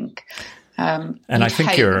 I think. And I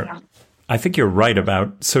think you're right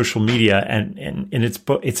about social media, and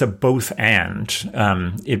it's a both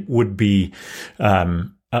and. It would be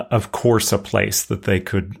of course a place that they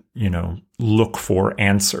could, look for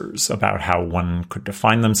answers about how one could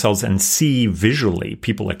define themselves and see visually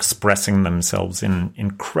people expressing themselves in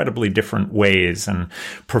incredibly different ways and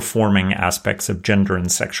performing aspects of gender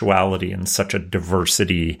and sexuality in such a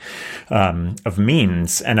diversity of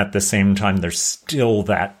means. And at the same time, there's still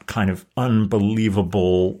that kind of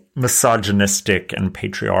unbelievable misogynistic and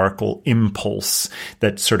patriarchal impulse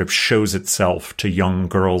that sort of shows itself to young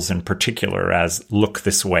girls in particular as look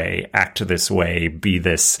this way, act this way, be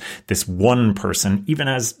this one person, even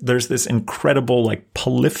as there's this incredible like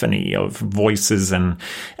polyphony of voices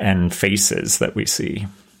and faces that we see.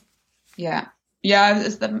 Yeah,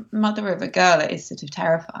 as the mother of a girl, it is sort of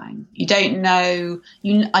terrifying. You don't know.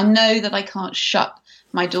 I know that I can't shut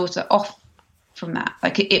my daughter off from that.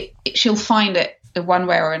 Like she'll find it one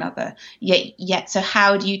way or another. Yet. So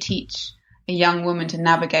how do you teach a young woman to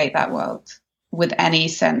navigate that world with any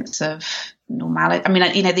sense of normality? I mean,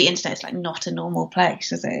 the internet is like not a normal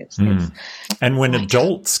place, is it? And when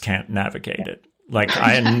adults can't navigate it, like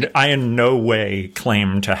I in no way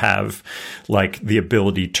claim to have like the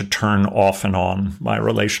ability to turn off and on my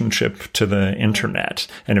relationship to the internet.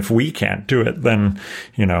 And if we can't do it, then,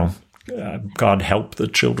 God help the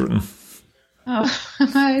children. Oh,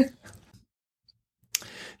 no.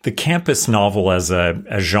 The campus novel as a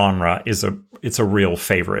genre it's a real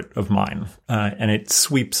favorite of mine, and it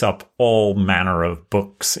sweeps up all manner of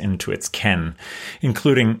books into its ken,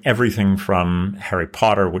 including everything from Harry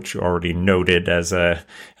Potter, which you already noted as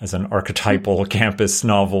an archetypal campus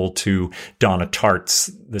novel, to Donna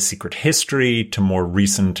Tartt's The Secret History, to more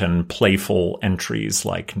recent and playful entries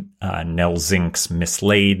like Nell Zink's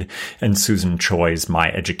Mislaid and Susan Choi's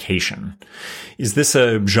My Education. Is this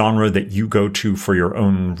a genre that you go to for your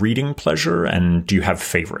own reading pleasure, and do you have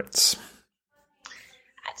favorites?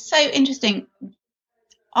 so interesting.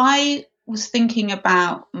 I was thinking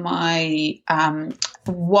about my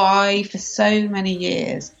why for so many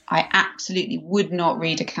years I absolutely would not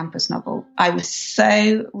read a campus novel. I was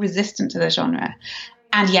so resistant to the genre,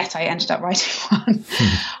 and yet I ended up writing one.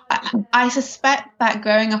 I suspect that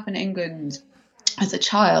growing up in England as a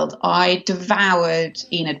child, I devoured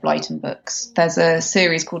Enid Blyton books. There's a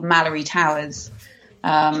series called Mallory Towers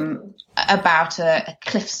about a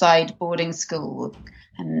cliffside boarding school,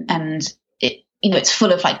 and it, it's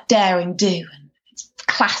full of like daring do and it's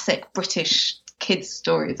classic British kids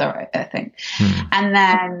stories, I think. And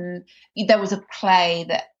then there was a play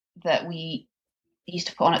that we used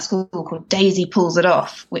to put on at school called Daisy Pulls It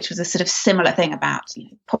Off, which was a sort of similar thing about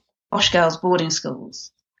posh girls' boarding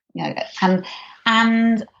schools.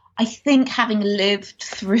 And I think having lived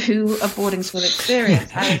through a boarding school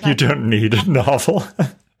experience, I was like, you don't need a novel.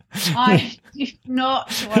 I do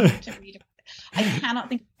not want to read. I cannot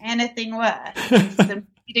think of anything worse than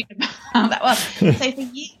reading about that one. So for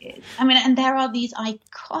years, and there are these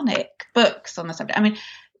iconic books on the subject.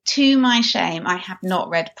 To my shame, I have not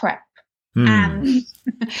read Prep. And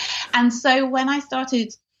so when I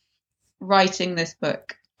started writing this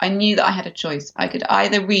book, I knew that I had a choice. I could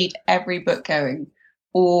either read every book going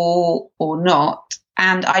or not.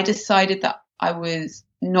 And I decided that I was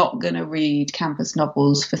not going to read campus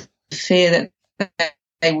novels for fear that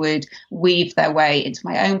they would weave their way into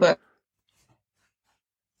my own book.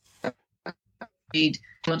 Read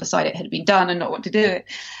and decide it had been done and not want to do it.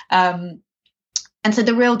 And so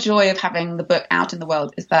the real joy of having the book out in the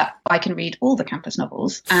world is that I can read all the campus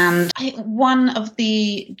novels. And I think one of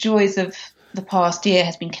the joys of the past year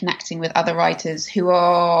has been connecting with other writers who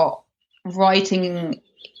are writing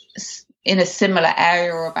in a similar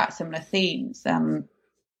area or about similar themes.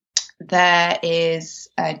 There is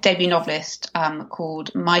a debut novelist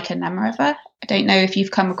called Micah Nemerova. I don't know if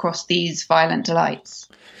you've come across These Violent Delights.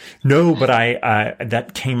 No, but I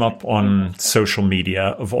that came up on social media,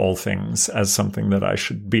 of all things, as something that I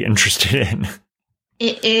should be interested in.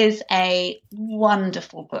 It is a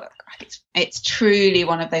wonderful book. It's truly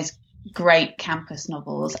one of those great campus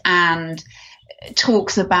novels, and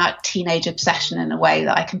talks about teenage obsession in a way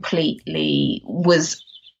that I completely was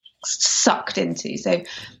sucked into. So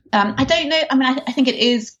I don't know. I think it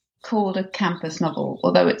is called a campus novel,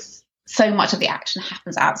 although it's so much of the action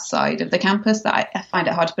happens outside of the campus that I find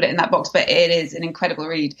it hard to put it in that box, but it is an incredible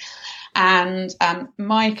read. And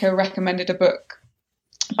Micah recommended a book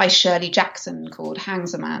by Shirley Jackson called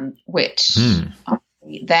Hangsaman, which I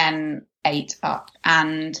then ate up.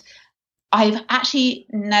 And I've actually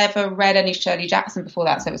never read any Shirley Jackson before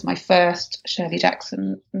that, so it was my first Shirley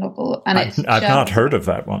Jackson novel. And I've not heard of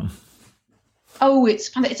that one. Oh, it's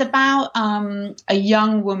fun. It's about a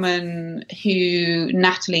young woman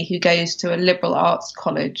Natalie, who goes to a liberal arts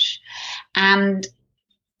college, and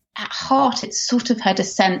at heart, it's sort of her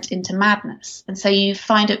descent into madness. And so you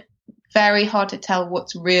find it very hard to tell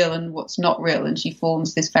what's real and what's not real. And she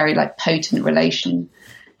forms this very potent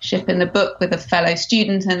relationship in the book with a fellow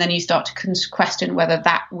student, and then you start to question whether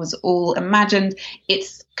that was all imagined.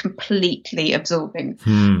 It's completely absorbing.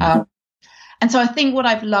 And so I think what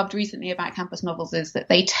I've loved recently about campus novels is that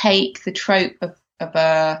they take the trope of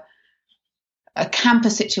a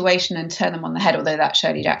campus situation and turn them on the head, although that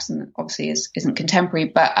Shirley Jackson obviously isn't contemporary,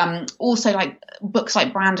 but also books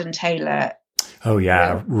like Brandon Taylor. Oh,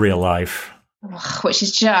 yeah, Real Life. Which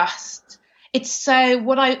is just, it's so,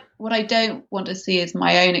 what I don't want to see is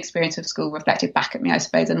my own experience of school reflected back at me, I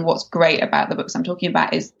suppose. And what's great about the books I'm talking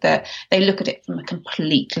about is that they look at it from a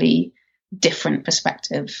completely different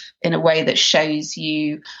perspective, in a way that shows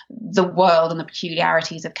you the world and the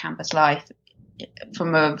peculiarities of campus life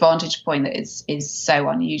from a vantage point that is so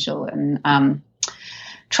unusual and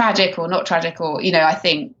tragic or not tragic, or I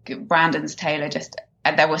think Brandon's Taylor, just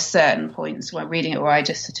there were certain points when reading it where I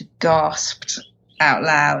just sort of gasped out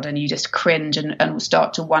loud, and you just cringe and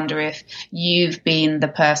start to wonder if you've been the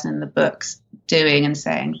person in the books doing and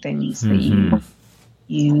saying things that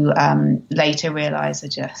you later realize are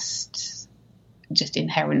just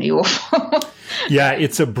inherently awful. Yeah,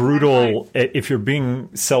 it's a brutal, if you're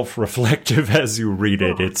being self-reflective as you read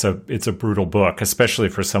it, it's a brutal book, especially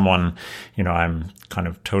for someone, I'm kind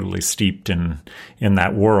of totally steeped in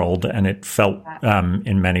that world, and it felt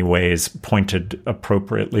in many ways pointed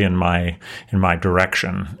appropriately in my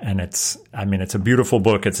direction. And it's a beautiful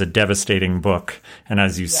book. It's a devastating book. And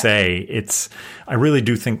as you say, I really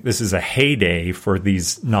do think this is a heyday for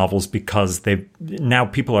these novels, because now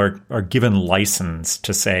people are given license lessons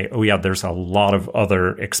to say, oh yeah, there's a lot of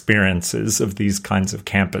other experiences of these kinds of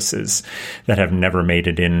campuses that have never made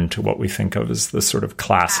it into what we think of as the sort of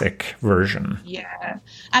classic version. Yeah,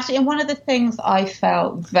 actually, and one of the things I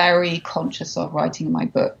felt very conscious of writing my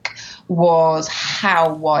book was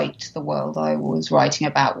how white the world I was writing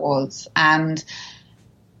about was. And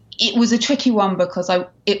it was a tricky one because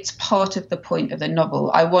it's part of the point of the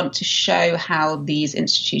novel. I want to show how these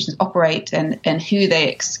institutions operate and who they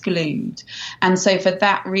exclude. And so for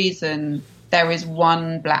that reason, there is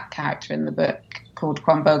one black character in the book called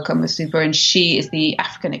Kwamboka Masuba, and she is the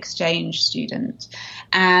African exchange student.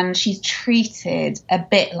 And she's treated a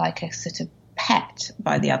bit like a sort of pet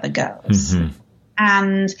by the other girls. Mm-hmm.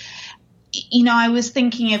 And, you know, I was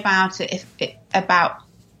thinking about about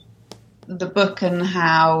the book and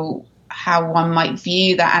how one might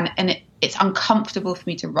view that, and it's uncomfortable for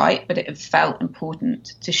me to write, but it felt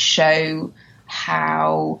important to show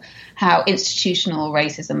how institutional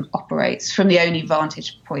racism operates from the only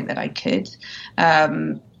vantage point that I could,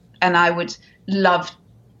 and I would love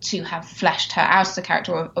to have fleshed her out as a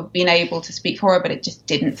character or been able to speak for her, but it just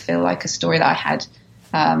didn't feel like a story that I had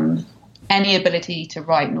any ability to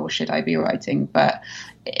write, nor should I be writing. But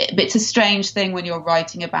it's a strange thing when you're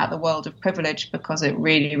writing about the world of privilege, because it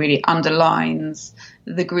really, really underlines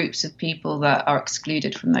the groups of people that are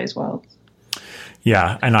excluded from those worlds.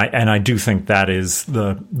 Yeah, and I do think that is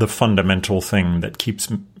the fundamental thing that keeps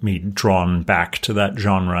me drawn back to that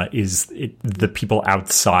genre is the people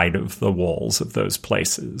outside of the walls of those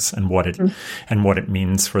places and what it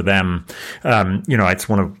means for them. You know, it's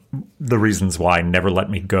one of the reasons why Never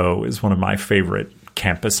Let Me Go is one of my favorite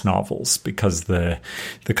campus novels, because the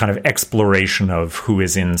kind of exploration of who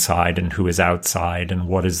is inside and who is outside and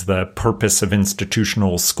what is the purpose of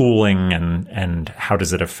institutional schooling and how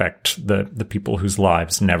does it affect the people whose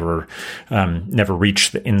lives never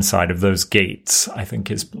reach the inside of those gates, I think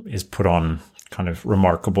is put on kind of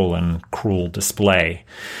remarkable and cruel display.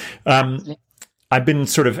 I've been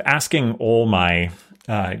sort of asking all my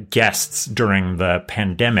guests during the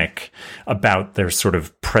pandemic about their sort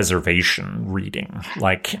of preservation reading,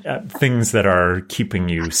 like things that are keeping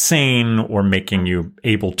you sane or making you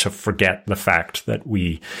able to forget the fact that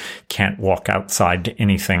we can't walk outside to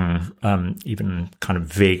anything even kind of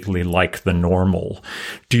vaguely like the normal.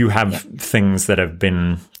 Do you have things that have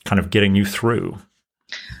been kind of getting you through?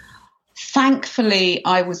 Thankfully,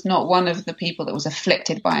 I was not one of the people that was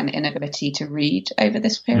afflicted by an inability to read over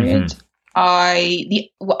this period. Mm-hmm.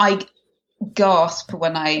 I gasp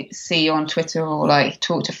when I see on Twitter or like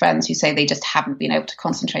talk to friends who say they just haven't been able to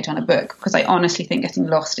concentrate on a book, because I honestly think getting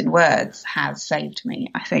lost in words has saved me.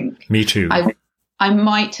 I think me too. I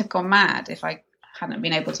might have gone mad if I hadn't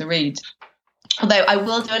been able to read. Although I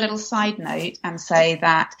will do a little side note and say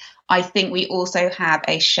that I think we also have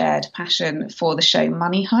a shared passion for the show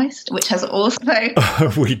Money Heist, which has also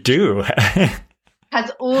we do. has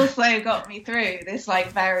also got me through this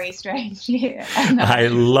like very strange year. And, I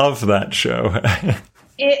love that show.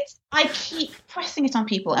 I keep pressing it on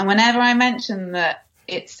people, and whenever I mention that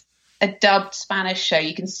it's a dubbed Spanish show,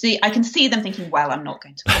 I can see them thinking, well, I'm not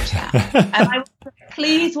going to watch that. And I would say,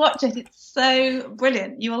 please watch it. It's so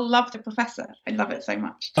brilliant. You will love The Professor. I love it so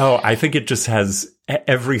much. Oh, I think it just has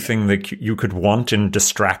everything that you could want in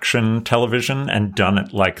distraction television and done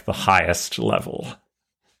at like the highest level.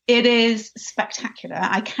 It is spectacular.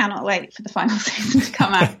 I cannot wait for the final season to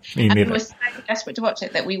come out. And we were so desperate to watch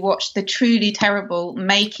it that we watched the truly terrible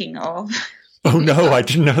making of. Oh no, I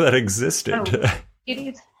didn't know that existed. Oh, it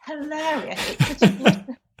is hilarious.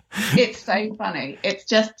 It's so funny. It's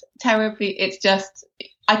just terribly.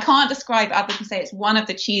 I can't describe it other than say it's one of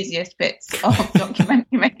the cheesiest bits of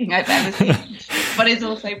documentary making I've ever seen, but it's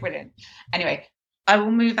also brilliant. Anyway, I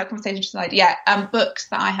will move that conversation aside. Yeah, books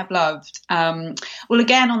that I have loved. Well,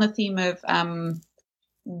 again, on the theme of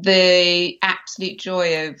the absolute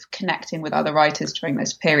joy of connecting with other writers during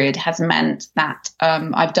this period has meant that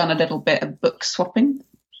I've done a little bit of book swapping.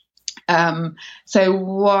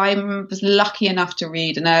 So I was lucky enough to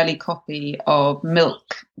read an early copy of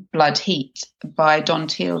Milk, Blood, Heat by Don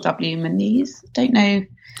Teal W. Moniz. Don't know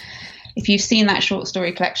if you've seen that short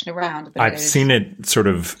story collection around. I've seen it sort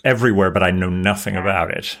of everywhere, but I know nothing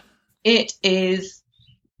about it. It is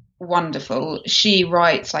wonderful. She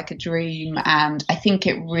writes like a dream, and I think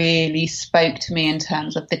it really spoke to me in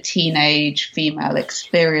terms of the teenage female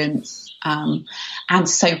experience, and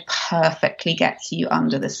so perfectly gets you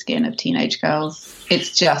under the skin of teenage girls.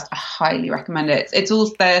 It's just, I highly recommend it. It's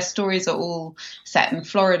all, their stories are all set in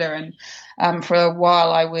Florida, and for a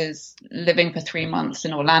while I was living for 3 months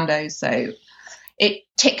in Orlando, so it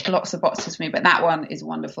ticked lots of boxes for me, but that one is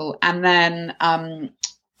wonderful. And then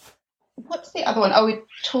What's the other one? Oh,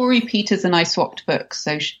 Tori Peters and I swapped books.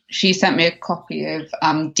 So she sent me a copy of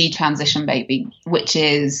Detransition Baby, which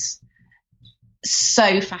is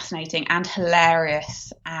so fascinating and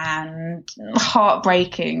hilarious and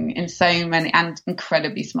heartbreaking in so many, and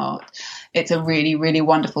incredibly smart. It's a really, really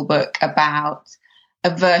wonderful book about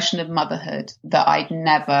a version of motherhood that I'd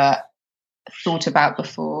never thought about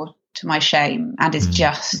before, to my shame, and is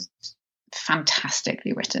just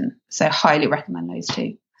fantastically written. So highly recommend those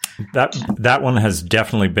two. That one has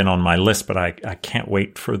definitely been on my list, but I can't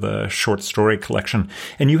wait for the short story collection.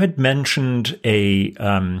 And you had mentioned a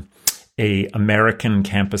American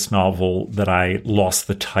campus novel that I lost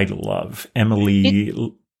the title of, Emily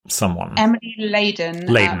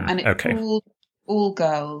Layden, and it's okay. All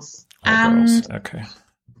Girls. Girls. Okay.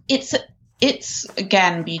 It's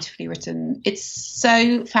again beautifully written. It's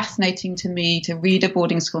so fascinating to me to read a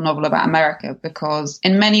boarding school novel about America, because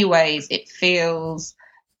in many ways it feels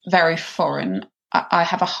very foreign. I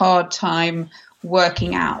have a hard time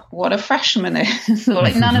working out what a freshman is, or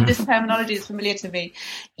like none of this terminology is familiar to me.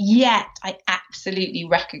 Yet I absolutely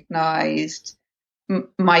recognized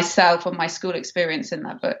myself and my school experience in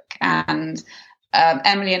that book. And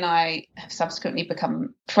Emily and I have subsequently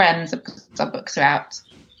become friends because our books are out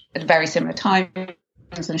at very similar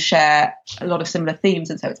times and share a lot of similar themes.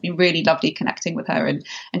 And so it's been really lovely connecting with her and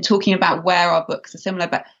talking about where our books are similar,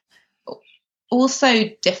 but also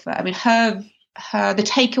differ. I mean, the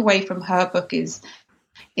takeaway from her book is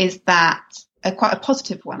that quite a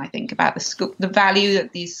positive one, I think, about the value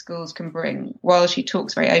that these schools can bring. While she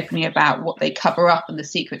talks very openly about what they cover up and the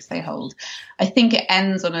secrets they hold, I think it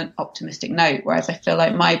ends on an optimistic note, whereas I feel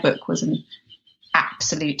like my book was an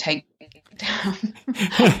absolute takedown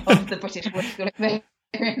of the British Boys School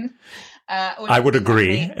experience. I would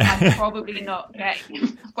agree. I'm probably not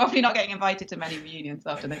getting invited to many reunions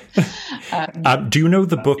after this. Do you know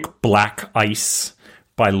the book Black Ice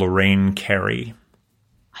by Lorraine Carey?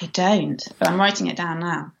 I don't, but I'm writing it down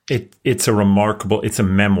now. It's a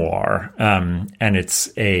memoir, and it's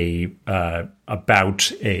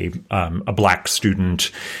about a black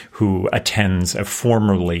student who attends a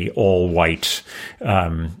formerly all-white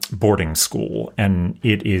boarding school, and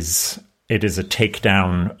it is a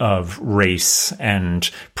takedown of race and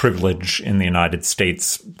privilege in the United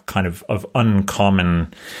States, kind of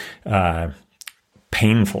uncommon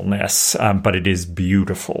painfulness, but it is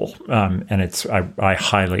beautiful, and I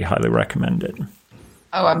highly, highly recommend it.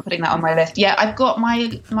 Oh, I'm putting that on my list. Yeah, I've got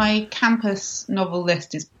my campus novel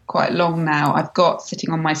list is quite long now. I've got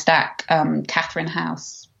sitting on my stack Catherine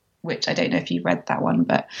House, which I don't know if you've read that one,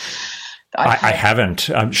 but I haven't.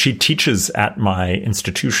 She teaches at my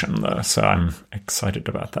institution, though, so I'm excited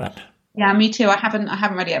about that. Yeah, me too. I haven't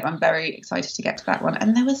read it yet, but I'm very excited to get to that one.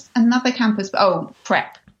 And there was another campus. Oh,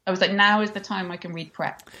 Prep. I was like, now is the time I can read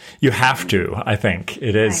Prep. You have to. I think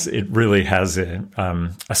it is. It really has a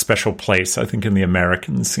special place, I think, in the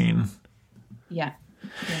American scene. Yeah.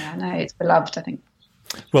 No, it's beloved, I think.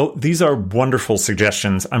 Well, these are wonderful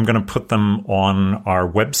suggestions. I'm going to put them on our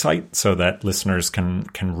website so that listeners can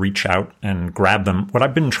reach out and grab them. What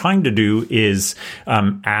I've been trying to do is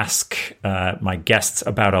ask my guests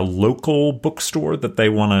about a local bookstore that they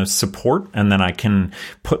want to support, and then I can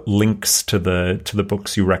put links to the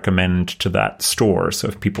books you recommend to that store. So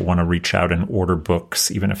if people want to reach out and order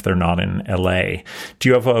books, even if they're not in LA, do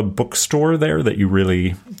you have a bookstore there that you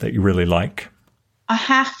really like? I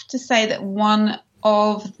have to say that one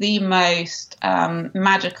of the most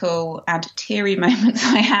magical and teary moments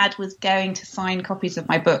I had was going to sign copies of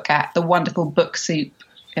my book at the wonderful Book Soup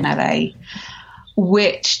in LA,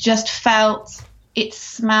 which just smelt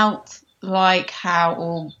like how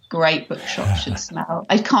all great bookshops should smell.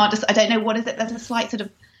 I don't know what is it. There's a slight sort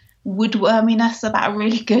of woodworminess about a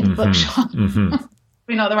really good bookshop.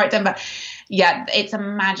 Probably not the right term, but yeah, it's a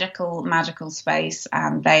magical space,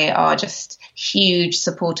 and they are just huge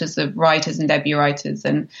supporters of writers and debut writers,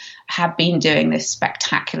 and have been doing this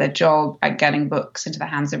spectacular job at getting books into the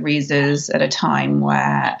hands of readers at a time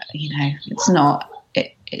where,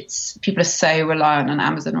 it's people are so reliant on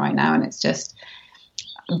Amazon right now, and it's just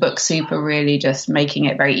Book Soup are really just making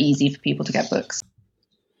it very easy for people to get books.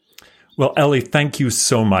 Well, Ellie, thank you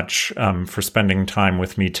so much for spending time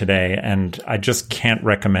with me today. And I just can't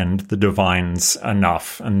recommend The Divines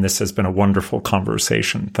enough. And this has been a wonderful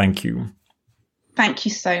conversation. Thank you. Thank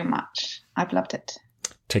you so much. I've loved it.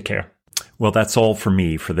 Take care. Well, that's all for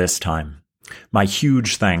me for this time. My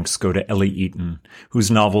huge thanks go to Ellie Eaton,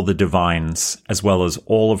 whose novel The Divines, as well as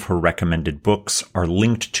all of her recommended books, are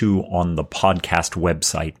linked to on the podcast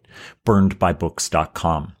website,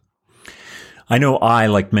 burnedbybooks.com. I know I,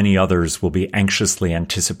 like many others, will be anxiously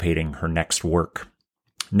anticipating her next work.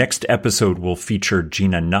 Next episode will feature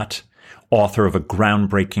Gina Nutt, author of a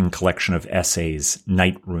groundbreaking collection of essays,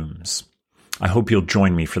 Night Rooms. I hope you'll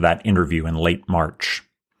join me for that interview in late March.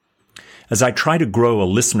 As I try to grow a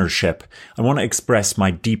listenership, I want to express my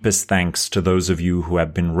deepest thanks to those of you who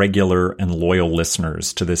have been regular and loyal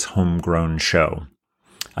listeners to this homegrown show.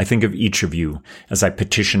 I think of each of you as I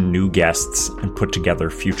petition new guests and put together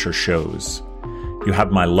future shows. You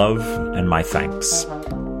have my love and my thanks.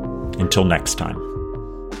 Until next time.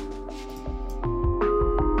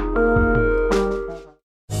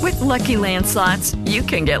 With Lucky Land Slots, you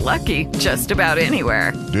can get lucky just about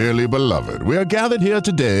anywhere. Dearly beloved, we are gathered here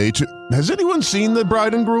today to... Has anyone seen the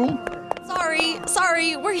bride and groom?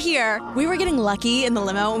 Sorry, we're here. We were getting lucky in the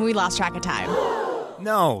limo and we lost track of time.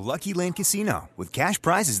 No, Lucky Land Casino, with cash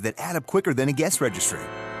prizes that add up quicker than a guest registry.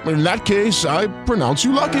 In that case, I pronounce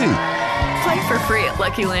you lucky. Play for free at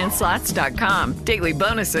LuckyLandSlots.com. Daily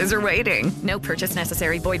bonuses are waiting. No purchase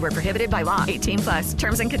necessary. Void where prohibited by law. 18+.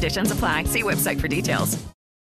 Terms and conditions apply. See website for details.